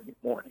there every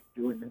morning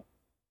doing it.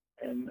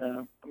 And,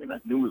 I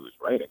knew he was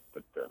writing,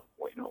 but,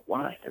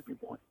 why every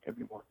morning?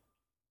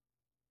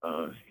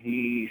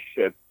 He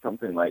said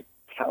something like,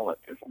 talent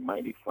is a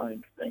mighty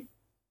fine thing.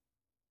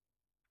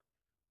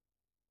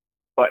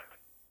 But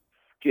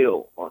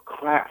skill or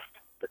craft,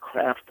 the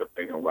craft of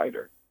being a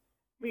writer,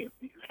 means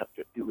you have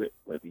to do it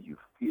whether you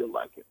feel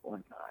like it or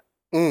not.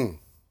 Mm.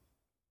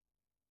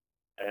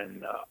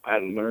 And I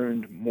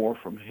learned more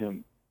from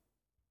him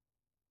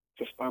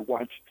just by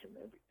watching him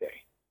every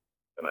day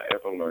than I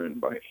ever learned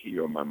by he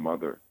or my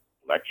mother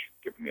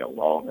giving me a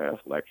long-ass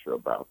lecture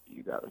about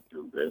you got to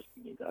do this,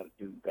 and you got to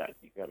do that,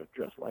 you got to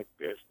dress like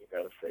this, you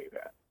got to say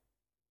that.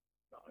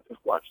 No, I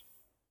just watched him.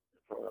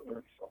 That's how I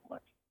learned so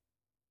much.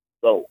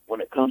 So when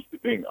it comes to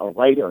being a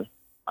writer,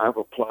 I've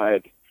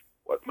applied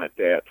what my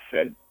dad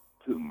said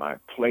to my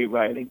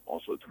playwriting,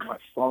 also to my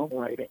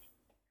songwriting,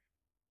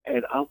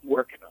 and I'm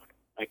working on it.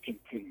 I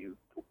continue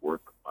to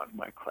work on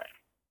my craft.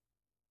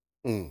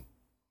 Mm.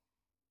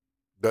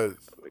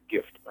 That's the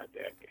gift my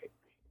dad gave me.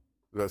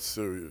 That's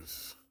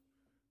serious.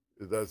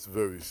 That's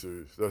very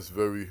serious. That's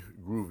very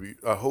groovy.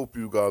 I hope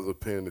you guys are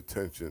paying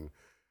attention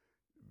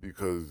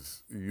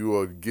because you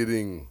are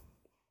getting,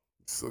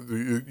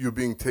 you're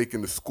being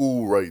taken to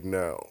school right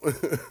now.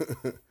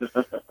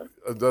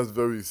 That's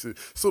very serious.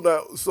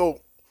 So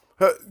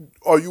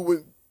are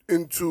you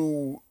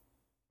into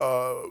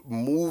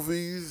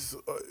movies?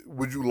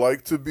 Would you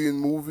like to be in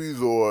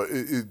movies, or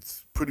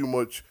it's pretty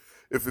much,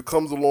 if it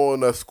comes along,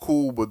 that's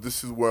cool, but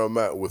this is where I'm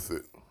at with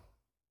it?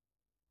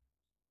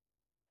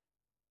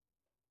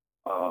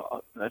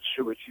 I'm not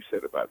sure what you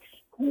said about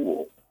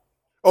school.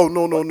 Oh,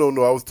 no.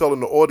 I was telling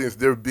the audience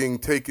they're being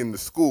taken to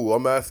school.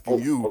 I'm asking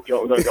you. Okay.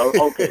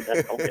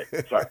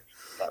 Sorry.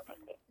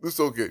 It's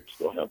okay.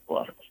 Still have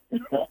fun.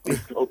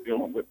 Still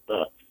dealing with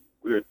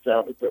weird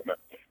sound equipment.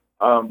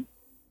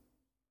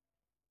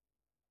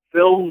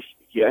 Films,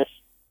 yes,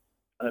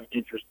 I'm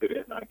interested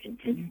in. I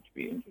continue to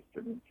be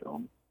interested in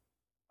film,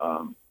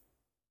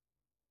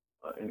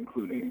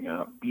 including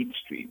Beat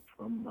Street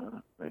from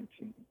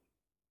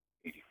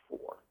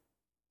 1984.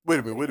 Wait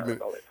a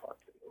minute.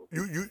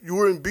 You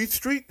were in Beat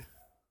Street?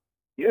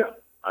 Yeah,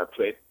 I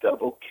played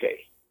Double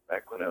K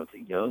back when I was a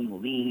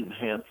young, lean,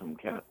 handsome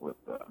cat with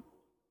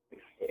his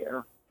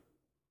hair,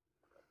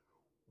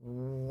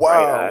 wow,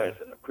 bright eyes,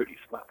 and a pretty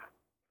smile.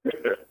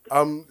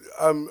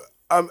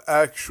 I'm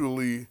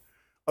actually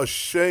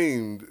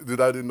ashamed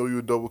that I didn't know you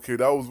were Double K.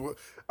 That was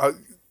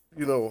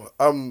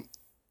I'm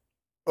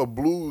a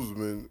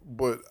bluesman,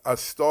 but I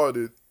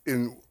started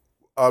in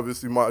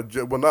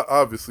not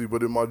obviously,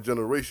 but in my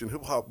generation,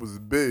 hip hop was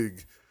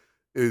big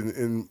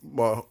in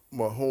my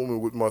home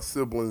and with my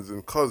siblings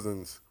and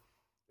cousins.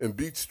 And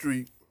Beat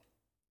Street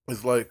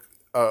is like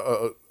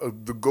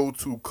the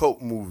go-to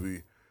cult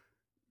movie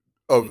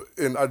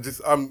And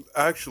I'm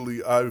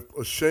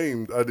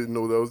ashamed I didn't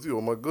know that was you.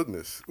 Oh my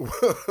goodness.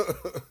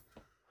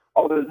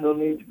 Oh, there's no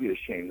need to be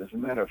ashamed. As a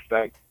matter of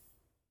fact,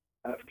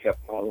 I've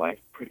kept my life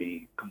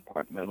pretty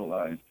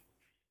compartmentalized.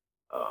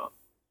 Uh,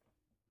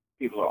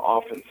 People are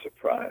often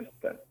surprised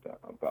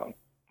about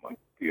my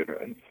theater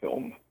and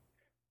film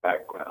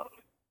background.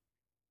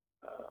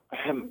 I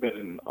haven't been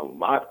in a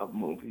lot of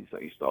movies. I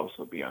used to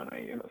also be on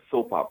a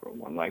soap opera,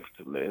 One Life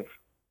to Live.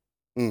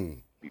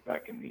 Be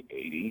back in the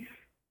 80s.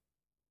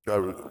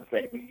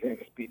 Same as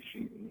Pete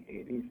Seeger in the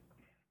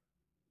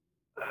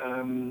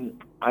 80s.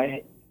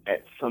 I,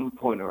 at some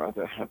point or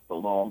other, have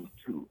belonged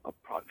to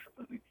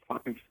approximately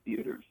 5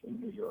 theaters in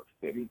New York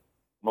City,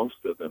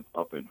 most of them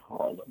up in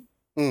Harlem.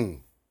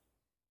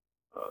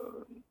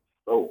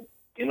 So,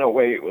 in a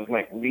way, it was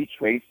like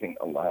retracing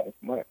a lot of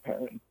my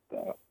parents'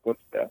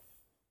 footsteps.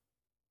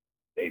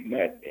 They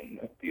met in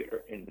the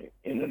theater in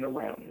and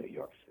around New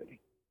York City.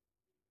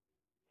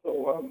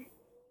 So,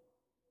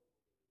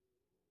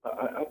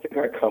 I think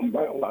I come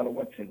by a lot of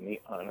what's in me,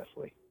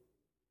 honestly.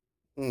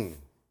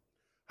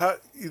 How,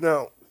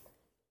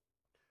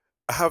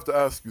 I have to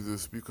ask you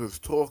this because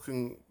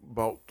talking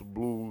about the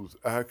blues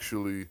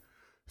actually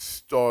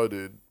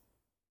started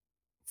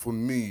for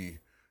me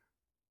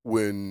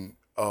when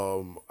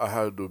I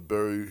had to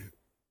bury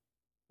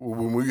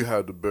when we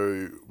had to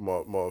bury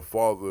my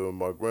father and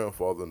my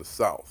grandfather in the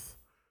South.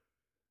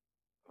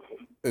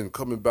 And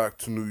coming back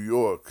to New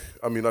York,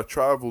 I mean, I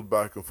traveled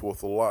back and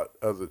forth a lot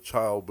as a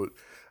child, but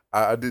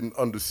I didn't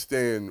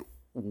understand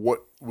what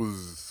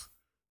was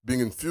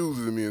being infused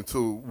in me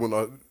until when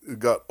I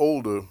got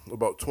older,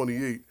 about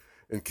 28,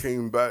 and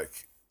came back.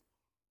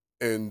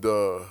 And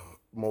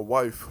my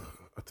wife,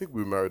 I think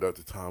we were married at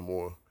the time,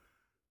 or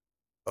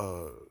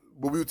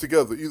but we were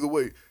together. Either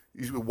way,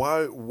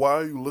 why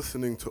are you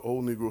listening to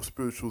old Negro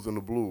spirituals and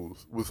the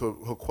blues? Was her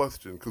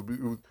question, because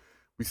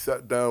we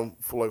sat down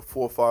for like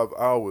 4 or 5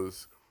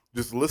 hours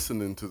just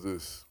listening to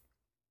this,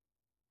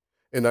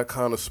 and that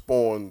kind of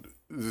spawned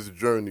this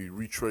journey,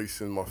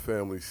 retracing my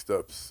family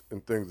steps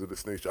and things of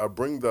this nature. I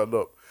bring that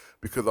up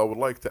because I would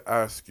like to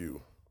ask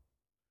you,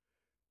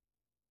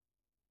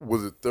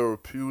 was it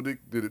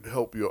therapeutic? Did it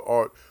help your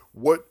art?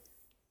 What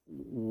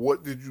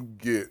did you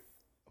get,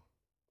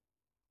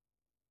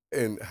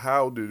 and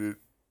how did it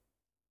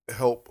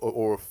help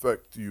or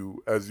affect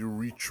you as you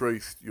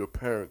retraced your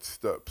parents'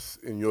 steps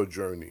in your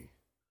journey?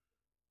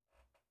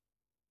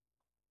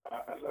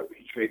 As I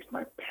retraced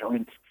my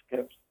parents'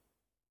 steps.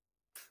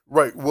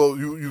 Right. Well,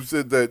 you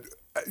said that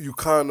you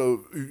kind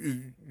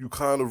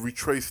of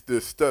retraced their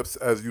steps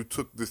as you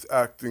took this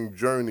acting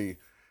journey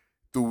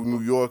through New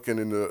York and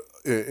in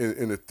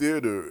the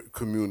theater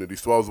community.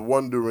 So I was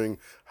wondering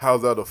how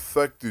that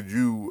affected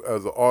you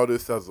as an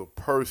artist, as a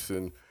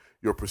person,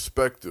 your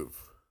perspective.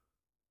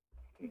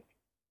 Good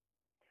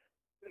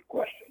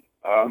question.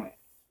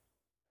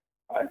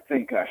 I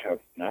think I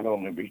have not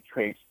only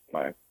retraced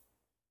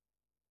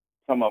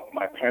some of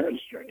my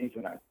parents' journeys,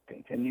 and I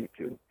continue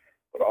to,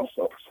 but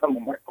also some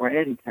of my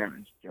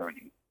grandparents'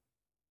 journeys.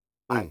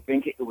 I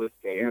think it was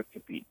there to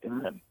be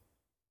done.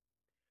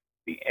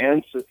 The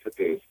answer to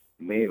this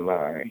may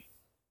lie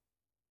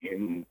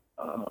in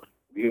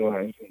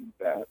realizing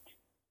that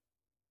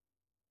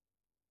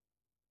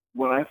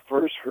when I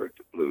first heard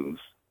the blues,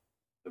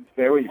 the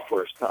very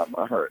first time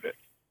I heard it,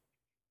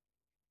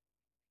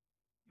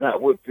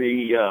 that would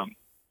be,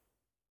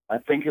 I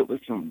think it was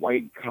some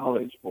white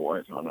college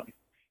boys on a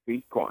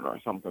street corner or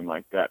something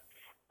like that.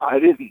 I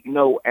didn't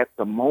know at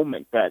the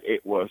moment that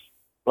it was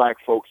black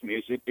folks'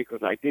 music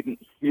because I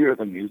didn't hear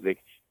the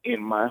music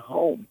in my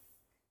home.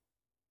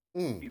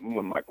 Even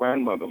when my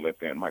grandmother lived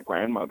there, and my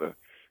grandmother,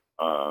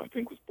 I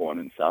think, was born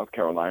in South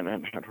Carolina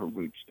and had her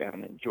roots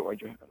down in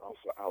Georgia and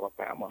also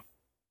Alabama.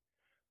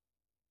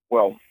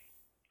 Well,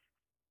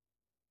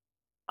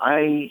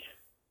 I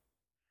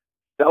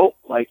felt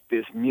like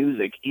this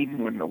music,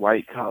 even when the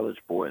white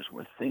college boys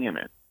were singing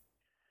it,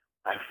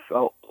 I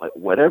felt like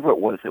whatever it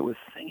was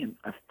singing,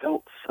 I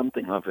felt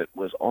something of it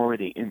was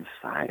already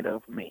inside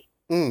of me.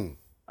 I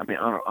mean,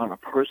 on a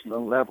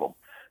personal level,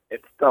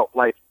 it felt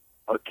like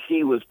a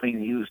key was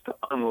being used to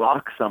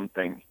unlock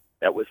something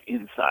that was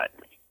inside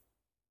me.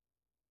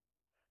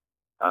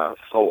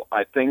 So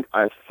I think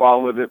I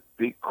followed it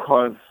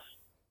because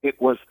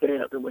it was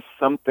there. There was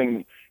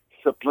something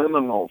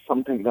subliminal,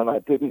 something that I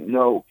didn't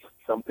know,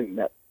 something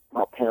that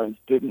my parents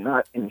did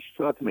not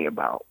instruct me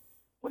about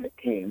when it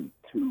came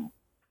to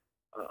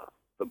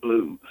the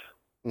blues.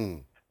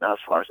 Now, as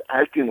far as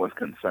acting was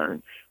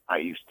concerned, I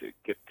used to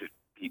get to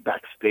be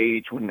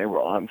backstage when they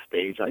were on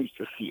stage. I used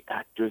to see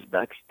actors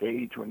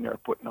backstage when they were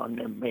putting on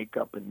their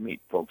makeup and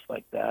meet folks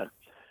like that.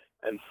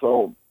 And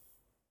so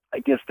I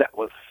guess that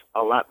was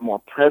a lot more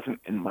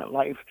present in my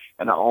life,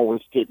 and I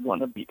always did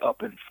want to be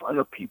up in front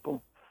of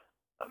people.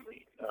 I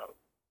mean,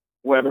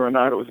 whether or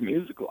not it was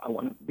musical, I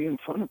wanted to be in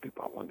front of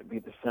people. I wanted to be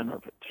the center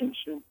of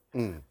attention.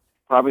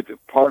 Probably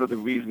part of the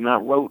reason I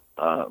wrote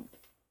The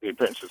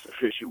Adventures of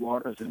Fishy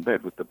Waters in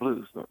Bed with the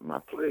Blues, my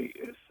play,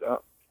 is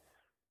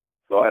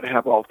So I'd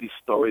have all these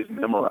stories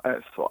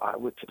memorized. So I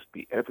would just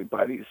be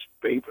everybody's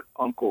favorite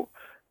uncle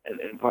and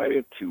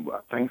invited to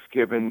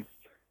Thanksgiving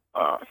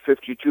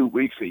 52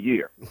 weeks a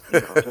year.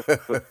 You know,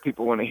 just so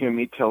people want to hear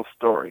me tell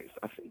stories.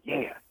 I said,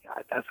 yeah,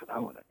 that's what I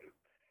want to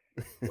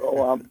do.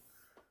 So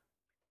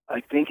I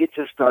think it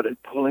just started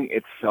pulling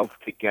itself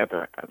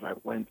together as I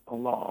went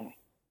along.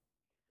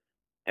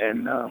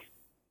 And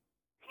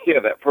yeah,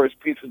 that first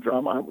piece of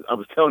drama, I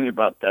was telling you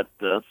about that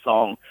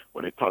song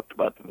where they talked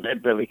about the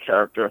Leadbelly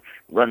character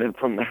running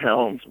from the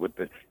hounds with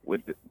the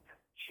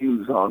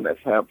shoes on that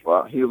have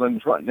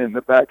heelings running in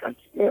the back. I said,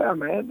 yeah,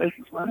 man, this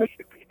is what I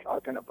should be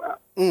talking about.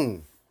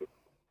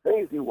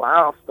 Crazy,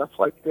 wild stuff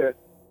like that.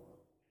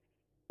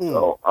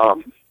 So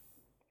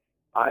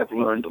I've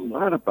learned a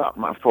lot about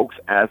my folks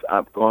as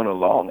I've gone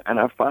along, and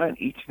I find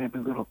each and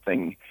every little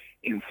thing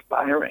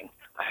inspiring.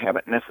 I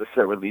haven't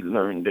necessarily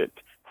learned it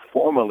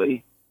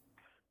formally.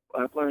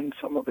 I've learned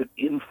some of it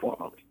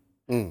informally.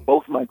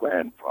 Both my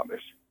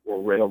grandfathers were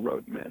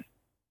railroad men.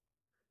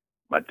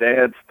 My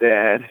dad's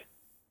dad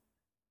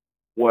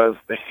was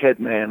the head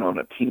man on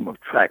a team of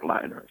track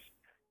liners.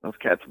 Those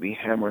cats would be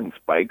hammering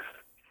spikes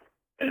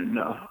and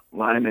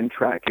lining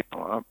track,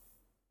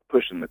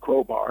 pushing the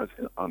crowbars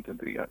onto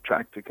the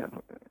track to kind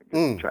of get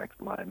the tracks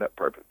lined up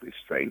perfectly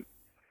straight.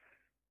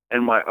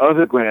 And my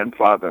other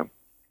grandfather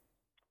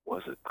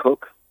was a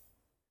cook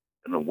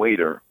and a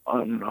waiter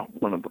on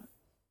one of the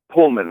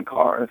Pullman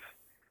cars,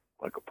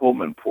 like a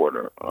Pullman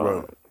porter,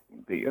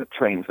 the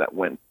trains that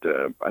went,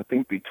 I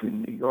think,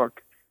 between New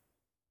York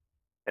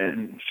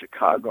and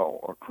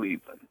Chicago or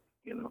Cleveland.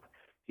 You know,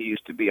 he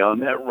used to be on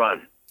that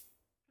run.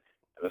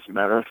 As a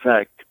matter of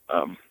fact,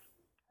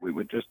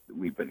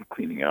 we've been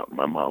cleaning out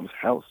my mom's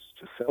house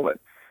to sell it,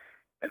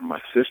 and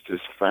my sisters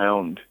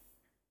found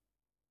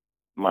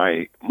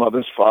my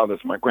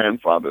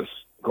grandfather's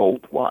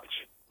gold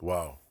watch.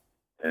 Wow.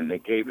 And they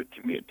gave it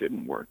to me. It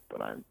didn't work,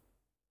 but I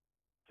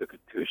took it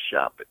to a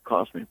shop. It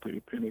cost me a pretty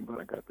penny, but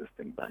I got this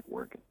thing back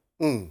working.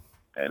 And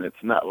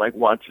it's not like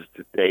watches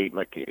today.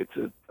 Like, it's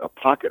a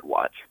pocket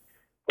watch.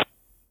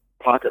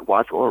 Pocket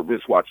watch or a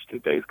wristwatch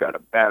today's got a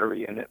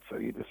battery in it, so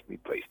you just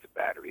replace the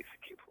batteries.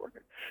 It keeps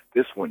working.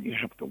 This one you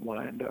have to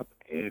wind up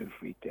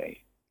every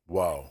day.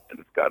 Wow. And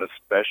it's got a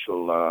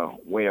special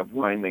way of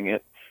winding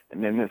it.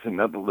 And then there's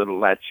another little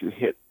latch you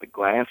hit. The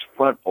glass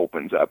front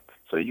opens up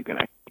so you can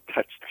actually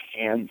touch the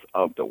hands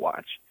of the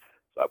watch.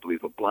 So I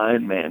believe a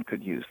blind man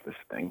could use this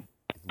thing.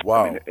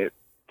 Wow. I mean, it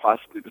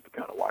possibly was the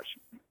kind of watch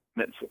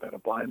meant so that a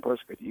blind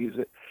person could use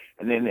it.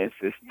 And then there's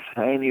this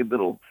tiny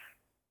little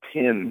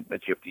pin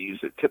that you have to use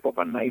the tip of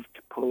a knife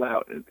to pull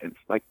out. It's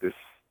like this,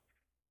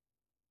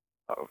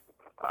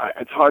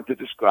 it's hard to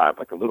describe,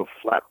 like a little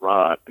flat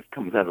rod that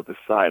comes out of the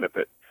side of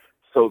it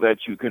so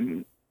that you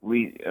can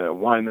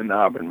wind the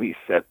knob and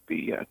reset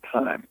the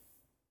time.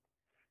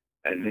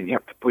 And then you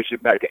have to push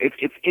it back.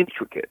 It's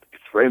intricate.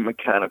 It's very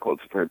mechanical.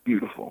 It's very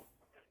beautiful.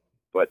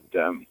 But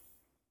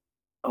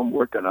I'm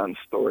working on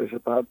stories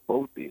about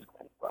both these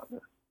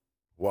grandfathers.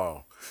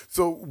 Wow.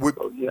 So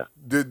yeah.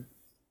 Did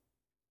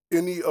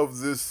any of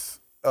this,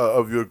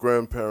 of your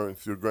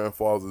grandparents, your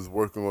grandfathers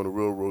working on the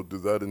railroad,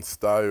 did that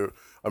inspire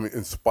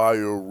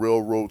a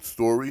railroad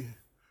story?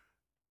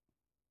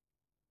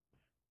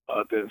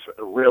 There's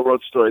a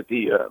railroad story,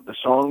 the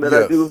song that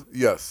I do?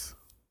 Yes.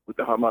 With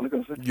the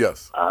harmonica?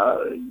 Yes.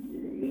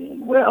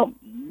 Well,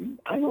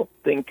 I don't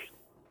think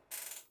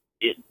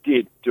it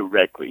did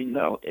directly.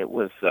 No, it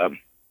was,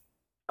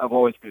 I've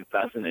always been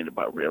fascinated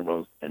by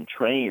railroads and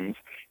trains.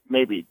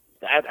 Maybe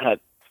that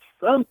had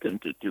something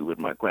to do with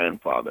my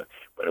grandfather,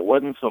 but it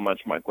wasn't so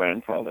much my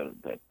grandfather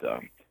that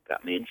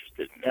got me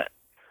interested in that.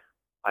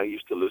 I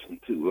used to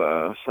listen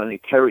to Sonny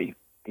Terry,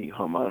 the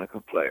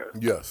harmonica player.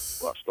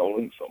 Yes. Who I've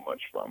stolen so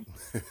much from.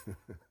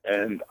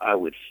 And I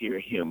would hear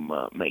him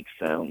make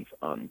sounds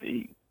on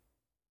the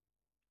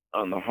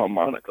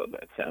harmonica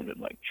that sounded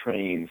like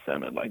trains,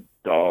 sounded like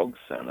dogs,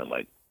 sounded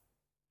like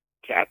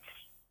cats,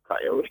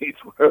 coyotes,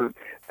 whatever.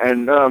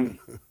 And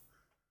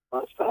I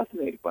was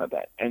fascinated by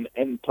that. And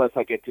plus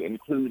I get to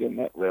include in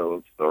that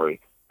railroad story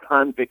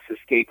convicts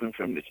escaping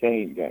from the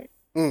chain gang.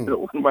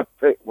 So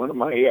one of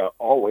my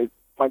always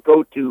my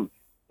go-to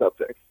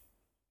subjects.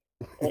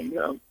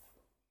 And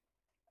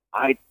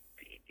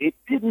it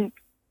didn't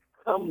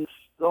come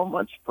so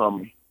much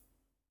from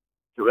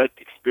direct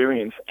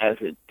experience as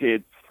it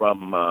did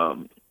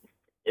from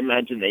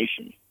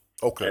imagination.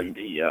 Okay. And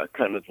the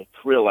kind of the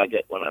thrill I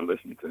get when I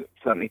listen to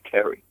Sonny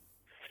Terry.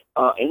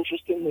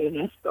 Interestingly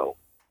enough, though,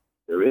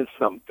 there is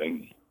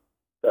something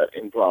that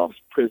involves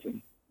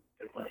prison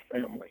in my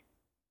family.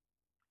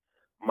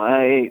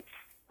 My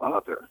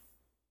father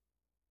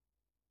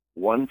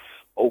once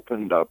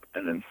opened up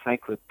an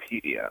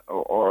encyclopedia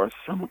or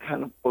some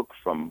kind of book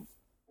from,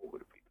 what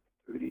would it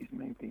be, the 30s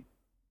maybe,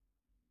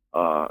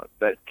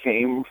 that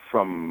came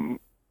from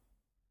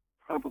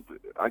probably,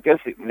 I guess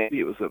maybe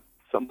it was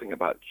something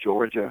about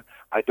Georgia.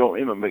 I don't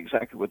remember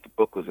exactly what the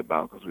book was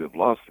about because we have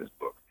lost this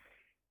book.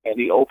 And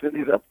he opened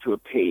it up to a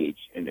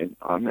page, and then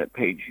on that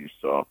page you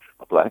saw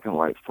a black and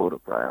white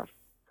photograph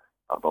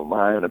of a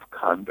line of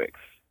convicts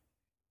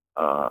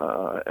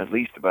at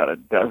least about a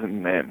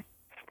dozen men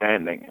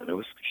standing, and it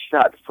was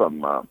shot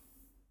from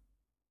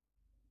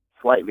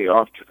slightly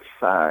off to the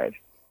side,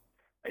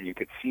 and you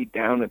could see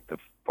down at the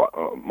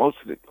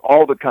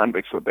all the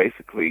convicts were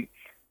basically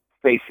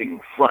facing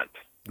front.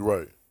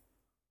 Right.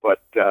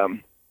 But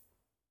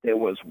there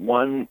was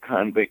one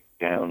convict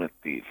down at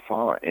the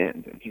far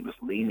end, and he was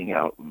leaning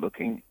out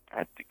looking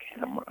at the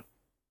camera.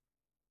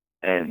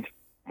 And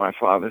my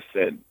father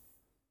said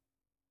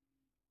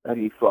that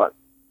he thought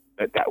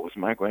that was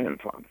my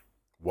grandfather.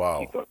 Wow.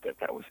 He thought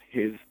that was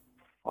his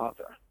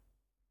father.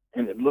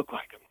 And it looked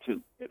like him,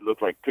 too. It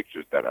looked like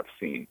pictures that I've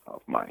seen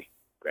of my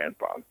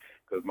grandfather.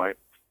 Because my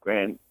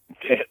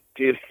granddad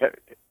did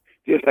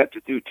have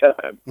to do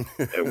time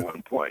at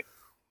one point.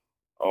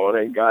 Oh,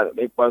 they got it.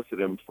 They busted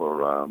him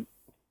for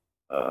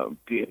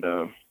being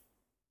a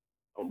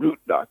root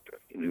doctor.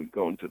 You know,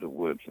 go into the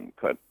woods and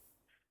cut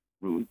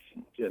roots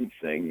and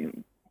ginseng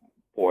and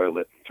boil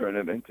it and turn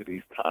it into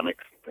these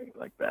tonics and things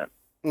like that.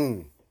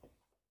 Mm.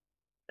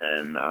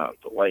 And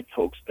the white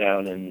folks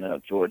down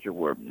in Georgia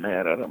were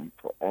mad at him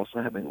for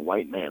also having a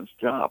white man's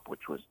job,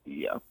 which was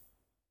the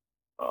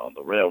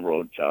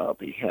railroad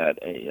job. He had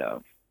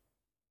a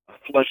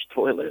flush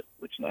toilet,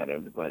 which not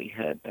everybody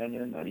had down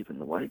there, not even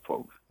the white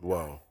folks.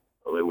 Wow.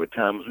 Well, there were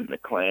times when the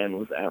Klan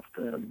was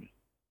after him.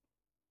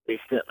 They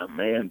sent a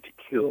man to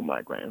kill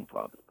my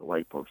grandfather. The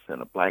white folks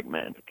sent a black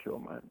man to kill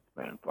my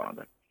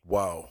grandfather.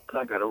 Wow.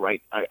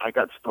 I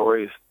got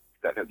stories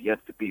that have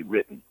yet to be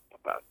written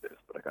about this,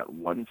 but I got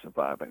one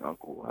surviving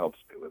uncle who helps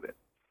me with it.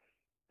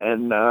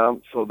 And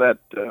so that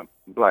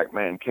black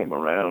man came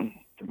around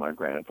to my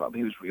grandfather.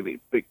 He was really a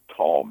big,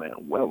 tall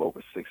man, well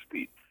over 6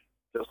 feet,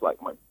 just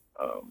like my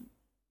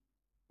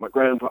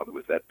grandfather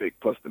was that big,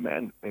 plus the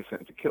man they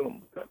sent to kill him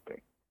was that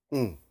big.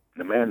 Mm.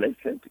 The man they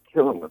sent to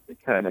kill him was the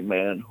kind of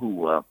man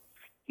who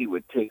he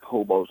would take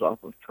hobos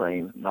off of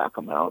trains, knock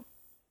them out,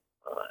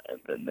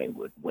 and then they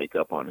would wake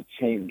up on a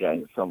chain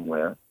gang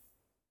somewhere.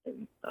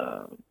 And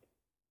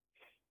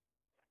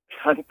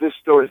this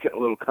story's getting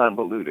a little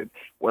convoluted.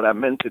 What I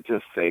meant to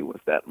just say was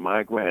that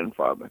my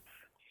grandfather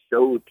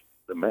showed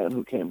the man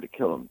who came to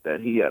kill him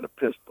that he had a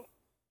pistol,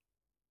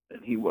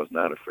 and he was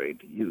not afraid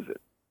to use it.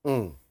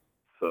 Mm.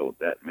 So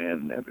that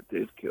man never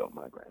did kill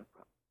my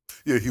grandfather.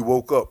 Yeah, he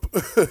woke up.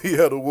 He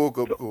had a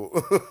woke-up call.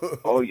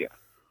 Oh, yeah.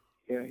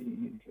 Yeah.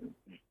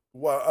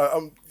 Wow,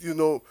 I'm. You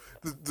know,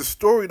 the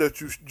story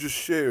that you just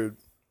shared,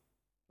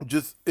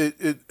 that,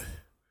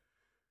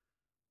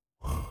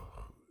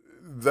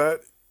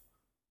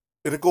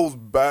 and it goes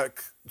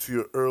back to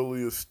your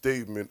earlier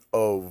statement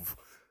of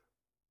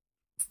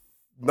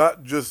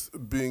not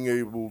just being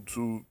able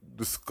to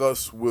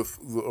discuss with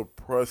the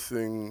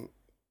oppressing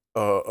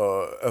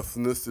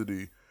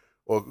ethnicity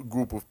or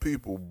group of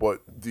people,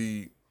 but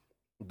the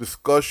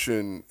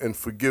discussion and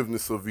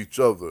forgiveness of each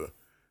other,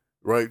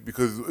 right?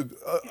 Because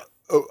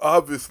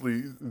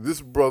obviously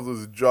this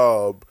brother's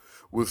job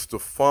was to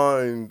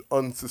find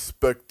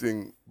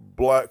unsuspecting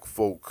black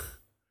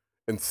folk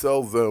and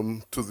sell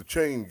them to the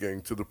chain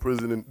gang, to the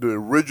prison, the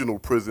original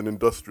prison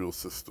industrial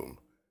system.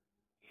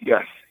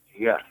 Yes,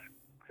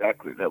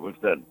 exactly. That was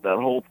that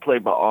whole play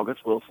by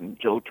August Wilson,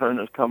 Joe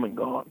Turner's Come and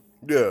Gone.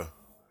 Yeah.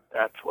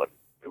 That's what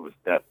it was,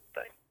 that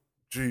thing.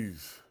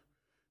 Jeez.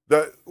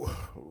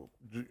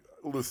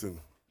 Listen,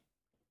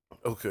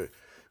 okay,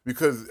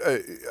 because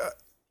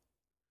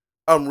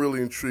I'm really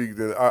intrigued,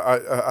 and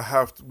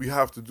we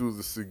have to do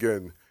this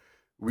again.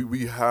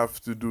 We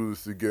have to do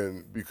this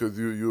again because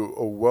you're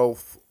a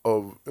wealth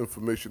of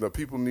information that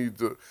people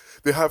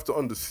they have to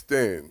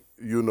understand.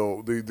 You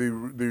know, they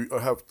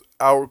have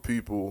our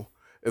people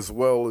as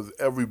well as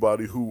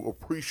everybody who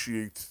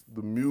appreciates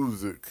the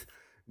music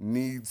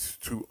needs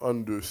to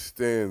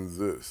understand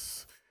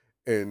this,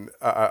 and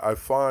I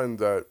find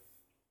that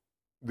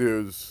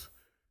there's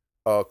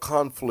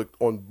conflict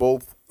on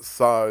both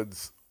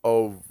sides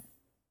of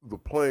the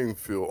playing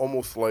field,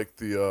 almost like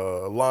the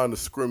line of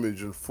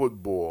scrimmage in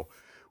football,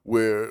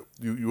 where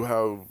you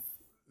have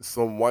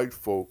some white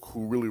folk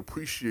who really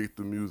appreciate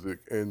the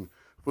music, and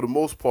for the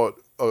most part,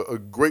 a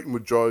great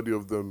majority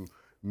of them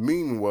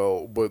mean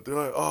well, but they're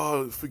like,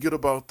 oh, forget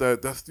about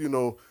that. That's,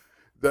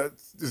 that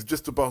is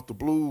just about the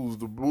blues.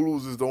 The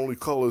blues is the only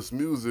colorless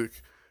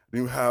music.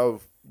 And you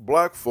have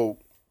black folk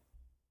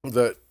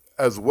that,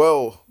 as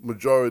well,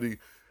 majority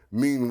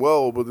mean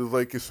well, but it's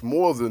like it's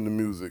more than the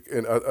music,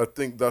 and I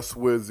think that's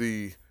where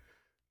the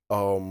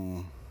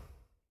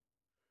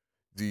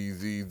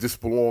this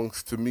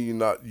belongs to me,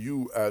 not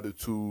you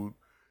attitude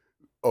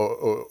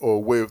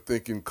or way of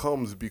thinking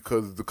comes,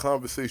 because the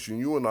conversation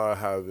you and I are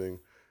having,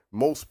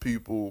 most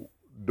people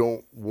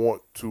don't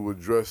want to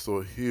address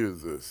or hear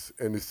this,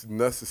 and it's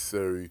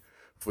necessary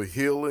for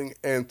healing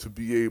and to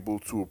be able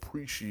to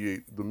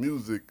appreciate the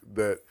music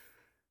that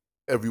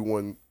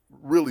everyone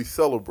really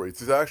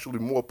celebrates. It's actually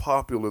more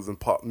popular than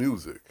pop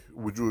music.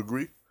 Would you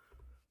agree?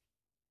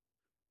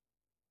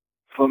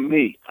 For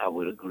me, I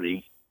would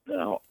agree.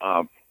 Now,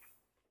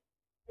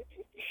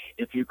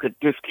 if you could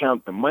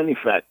discount the money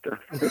factor,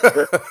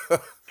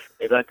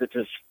 if I could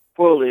just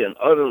fully and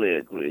utterly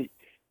agree.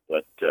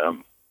 But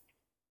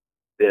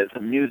there's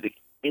a music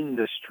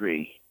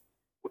industry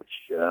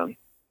which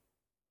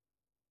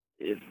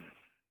is,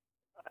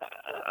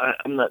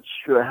 I'm not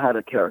sure how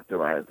to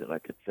characterize it. I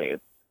could say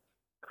it's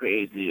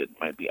crazy, it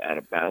might be out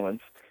of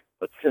balance,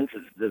 but since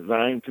it's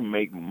designed to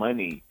make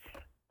money,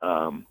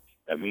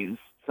 that means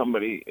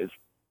somebody is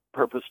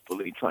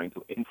purposefully trying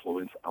to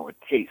influence our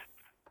taste.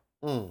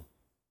 Mm.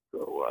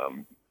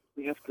 So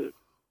we have to.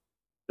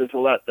 There's a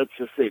lot. Let's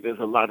just say there's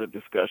a lot of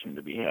discussion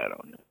to be had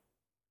on it.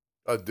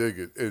 I dig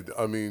it.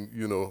 I mean,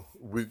 you know,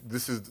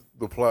 this is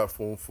the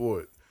platform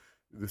for it.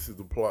 This is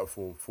the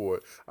platform for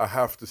it. I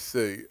have to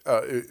say,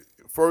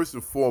 first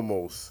and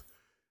foremost,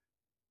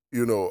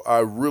 you know, I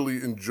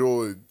really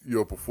enjoyed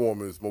your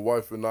performance. My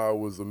wife and I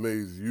was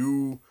amazed.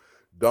 You,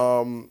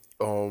 Dom,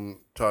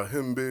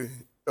 Tahimbe,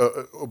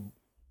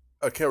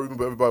 I can't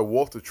remember everybody,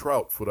 Walter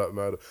Trout for that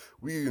matter.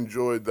 We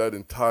enjoyed that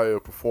entire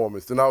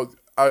performance. And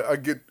I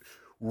get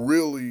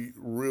really,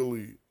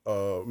 really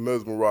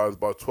mesmerized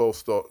by 12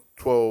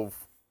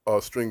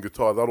 string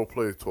guitars. I don't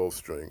play a 12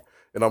 string.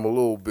 And I'm a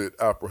little bit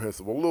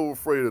apprehensive. I'm a little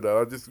afraid of that.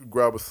 I just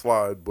grab a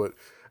slide, but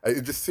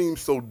it just seems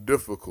so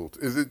difficult.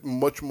 Is it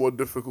much more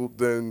difficult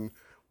than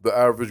the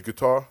average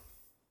guitar?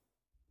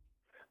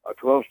 A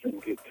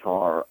 12-string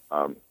guitar,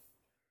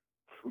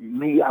 for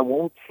me, I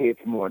won't say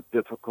it's more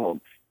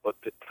difficult, but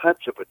the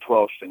touch of a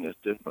 12-string is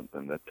different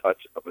than the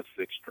touch of a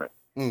 6-string.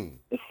 Mm.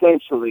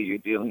 Essentially, you're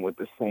dealing with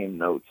the same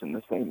notes and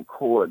the same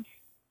chords,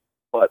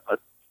 but a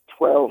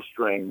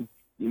 12-string,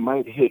 you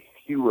might hit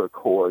fewer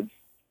chords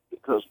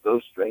because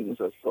those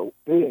strings are so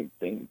big,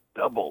 they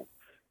double.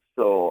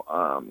 So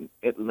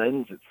it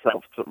lends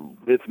itself to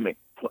rhythmic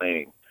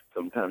playing.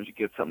 Sometimes you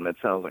get something that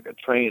sounds like a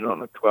train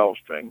on a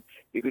 12-string.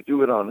 You could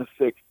do it on a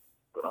 6,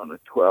 but on a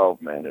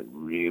 12, man, it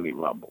really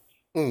rumbles.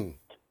 Mm.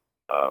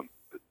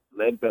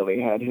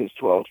 Leadbelly had his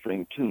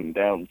 12-string tuned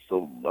down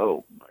so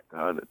low. My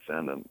God, it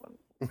sounded like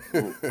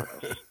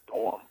a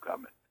storm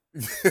coming.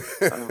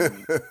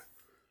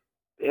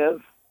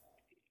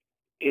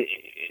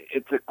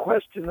 It's a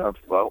question of,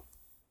 well,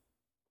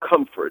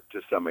 comfort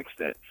to some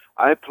extent.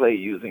 I play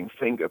using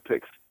finger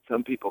picks.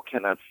 Some people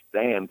cannot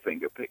stand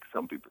finger picks.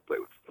 Some people play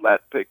with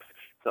flat picks.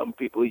 Some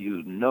people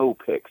use no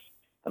picks.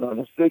 And on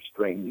a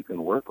 6-string, you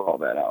can work all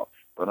that out.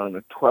 But on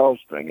a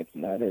 12-string, it's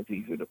not as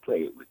easy to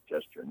play it with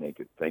just your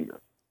naked finger.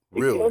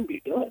 Really? It can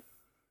be done.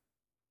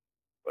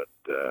 But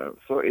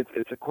so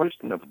it's a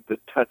question of the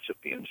touch of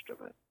the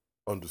instrument.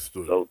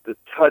 Understood. So the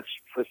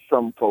touch for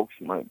some folks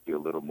might be a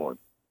little more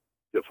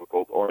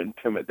difficult or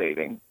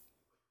intimidating.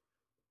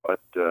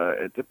 But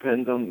it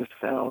depends on the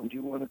sound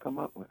you want to come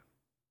up with.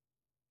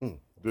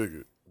 Dig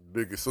it.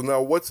 Dig it. So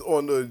now what's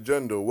on the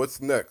agenda?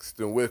 What's next?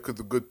 And where could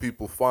the good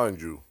people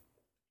find you?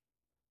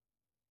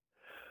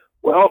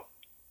 Well,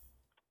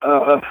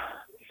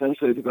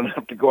 essentially they're going to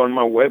have to go on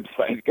my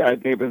website,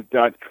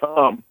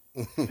 guydabers.com,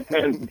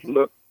 and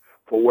look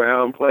for where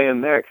I'm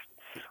playing next.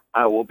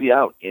 I will be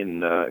out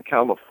in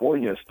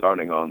California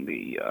starting on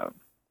the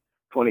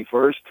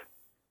 21st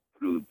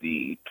through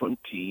the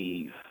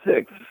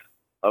 26th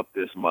of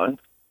this month.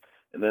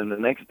 And then the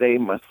next day,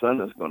 my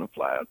son is going to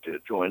fly out to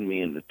join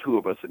me, and the two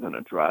of us are going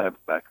to drive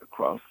back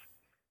across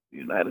the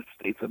United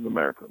States of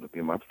America. It'll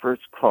be my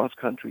first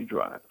cross-country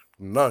drive.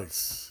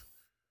 Nice.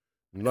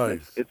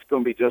 Nice. It's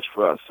going to be just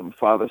for us, some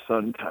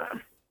father-son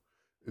time.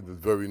 It is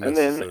very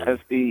necessary. And then as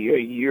the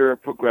year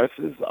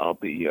progresses, I'll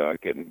be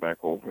getting back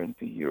over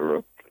into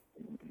Europe.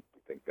 I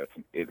think got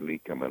some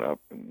Italy coming up.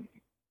 And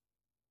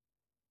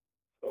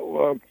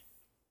so,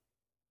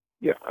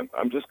 yeah, I'm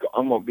going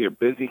to be a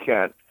busy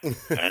cat,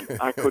 and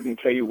I couldn't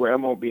tell you where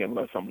I'm going to be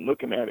unless I'm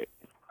looking at it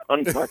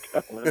on my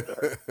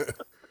calendar.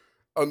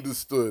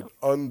 Understood.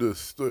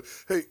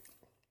 Hey,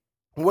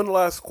 one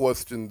last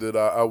question that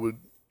I would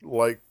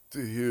like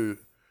to hear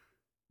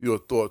your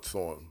thoughts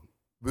on.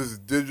 This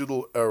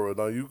digital era.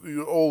 Now,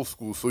 you're old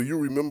school, so you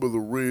remember the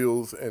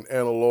reels and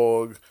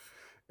analog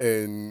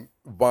and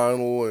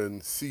vinyl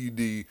and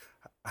CD.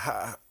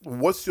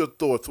 What's your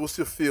thoughts? What's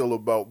your feel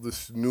about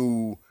this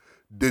new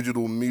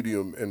digital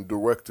medium and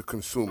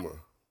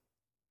direct-to-consumer?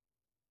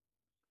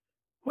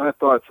 My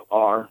thoughts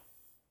are,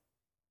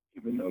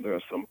 even though there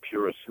are some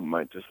purists who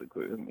might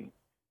disagree with me,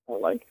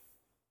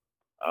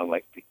 I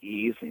like the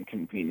ease and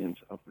convenience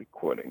of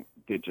recording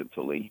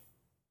digitally.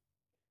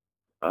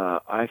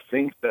 I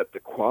think that the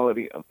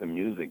quality of the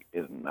music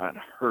is not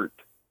hurt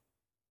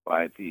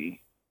by the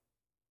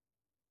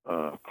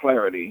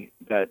clarity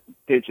that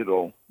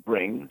digital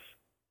brings.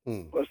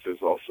 Plus,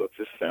 there's all sorts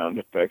of sound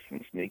effects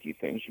and sneaky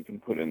things you can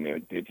put in there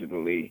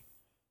digitally.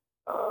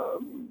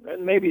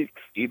 And maybe it's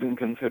even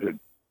considered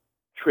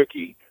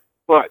tricky.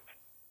 But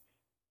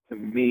to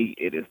me,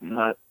 it is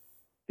not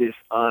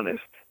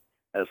dishonest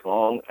as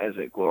long as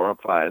it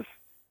glorifies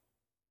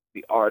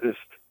the artist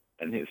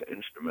and his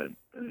instrument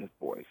and his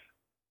voice.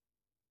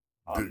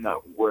 I'm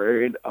not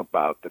worried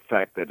about the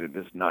fact that it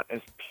is not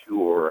as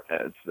pure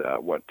as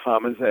what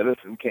Thomas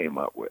Edison came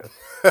up with.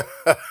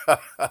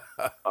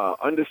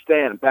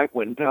 Understand, back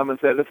when Thomas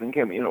Edison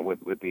came,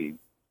 with the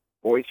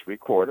voice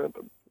recorder,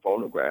 the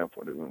phonograph,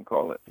 whatever you want to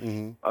call it,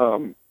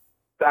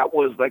 that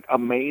was like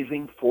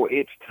amazing for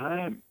its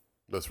time.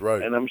 That's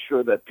right. And I'm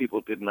sure that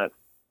people did not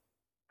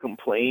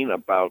complain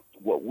about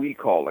what we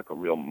call like a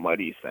real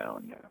muddy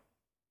sound now.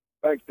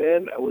 Back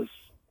then, it was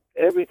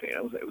everything.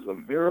 It was a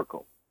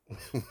miracle.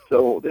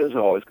 So there's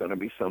always going to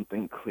be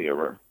something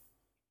clearer.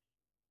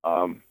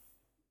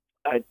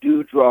 I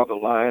do draw the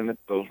line at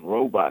those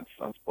robots,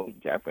 I suppose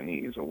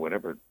Japanese or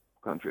whatever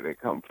country they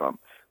come from,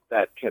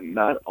 that can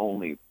not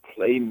only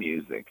play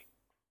music,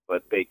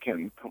 but they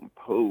can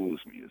compose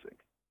music.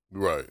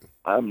 Right.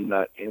 I'm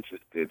not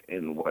interested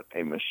in what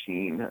a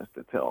machine has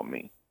to tell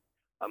me.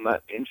 I'm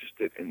not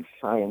interested in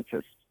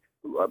scientists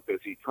who are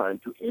busy trying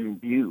to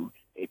imbue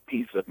a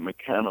piece of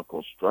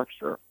mechanical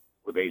structure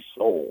with a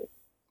soul.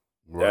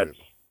 Right. That's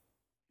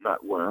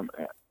not where I'm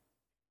at.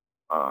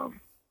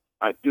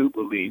 I do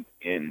believe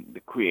in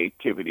the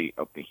creativity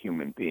of the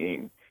human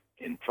being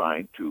in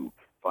trying to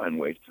find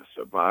ways to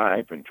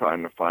survive and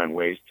trying to find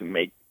ways to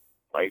make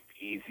life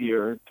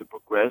easier, to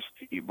progress,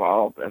 to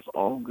evolve. That's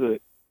all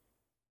good.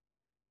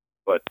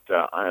 But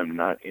I am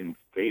not in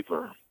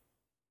favor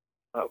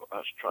of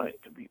us trying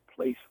to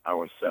replace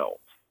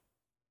ourselves,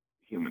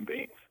 human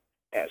beings,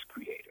 as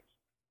creators.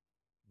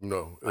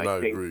 No, and I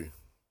agree.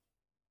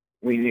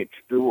 We need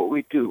to do what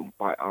we do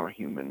by our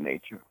human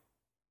nature.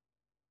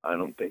 I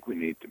don't think we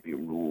need to be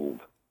ruled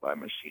by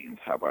machines,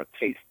 have our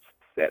tastes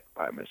set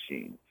by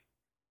machines,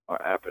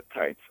 our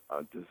appetites,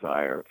 our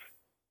desires.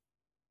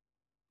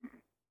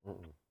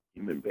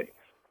 Human beings.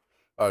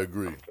 I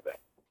agree.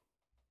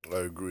 I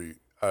agree.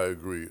 I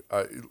agree.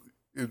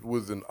 It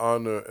was an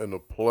honor and a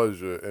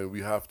pleasure, and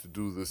we have to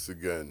do this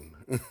again.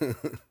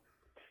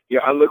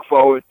 Yeah, I look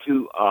forward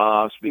to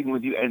speaking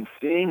with you and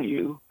seeing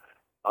you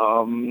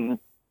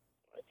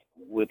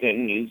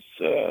within these,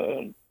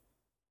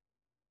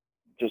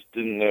 just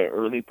in the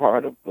early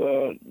part of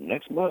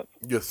next month.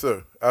 Yes,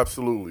 sir.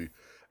 Absolutely.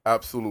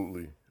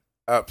 Absolutely.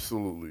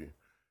 Absolutely.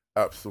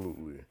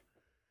 Absolutely.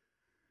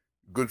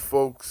 Good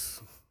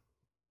folks,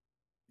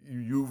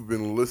 you've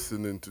been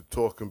listening to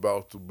Talking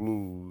About the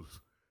Blues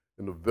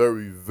in a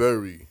very,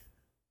 very,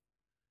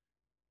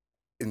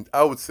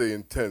 I would say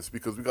intense,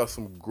 because we got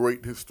some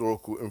great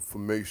historical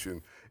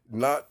information,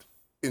 not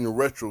in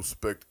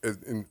retrospect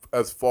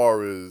as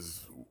far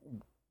as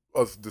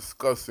us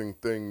discussing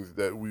things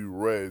that we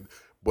read,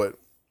 but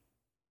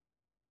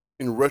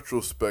in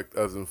retrospect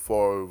as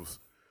far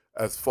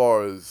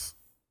as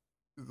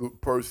the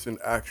person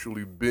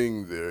actually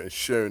being there and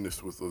sharing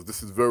this with us.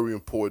 This is very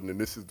important,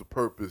 and this is the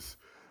purpose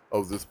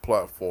of this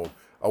platform.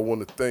 I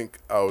want to thank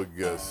our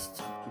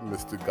guest,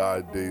 Mr.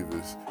 Guy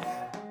Davis.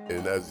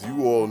 And as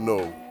you all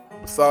know,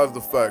 besides the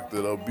fact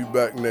that I'll be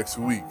back next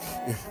week,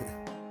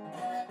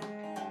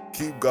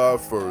 keep God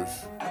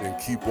first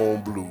and keep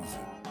on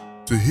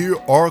bluesing. To hear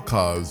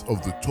archives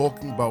of the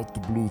Talking About the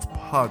Blues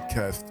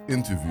podcast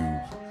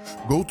interviews,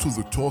 go to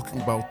the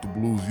Talking About the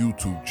Blues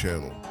YouTube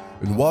channel.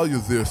 And while you're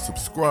there,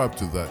 subscribe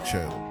to that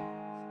channel.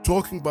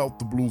 Talking About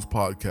the Blues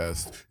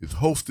podcast is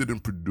hosted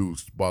and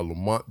produced by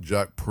Lamont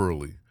Jack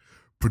Purley.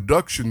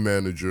 Production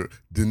manager,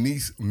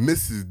 Denise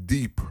Mrs.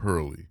 D.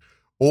 Purley.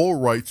 All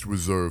rights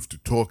reserved to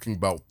Talking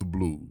About the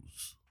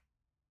Blues.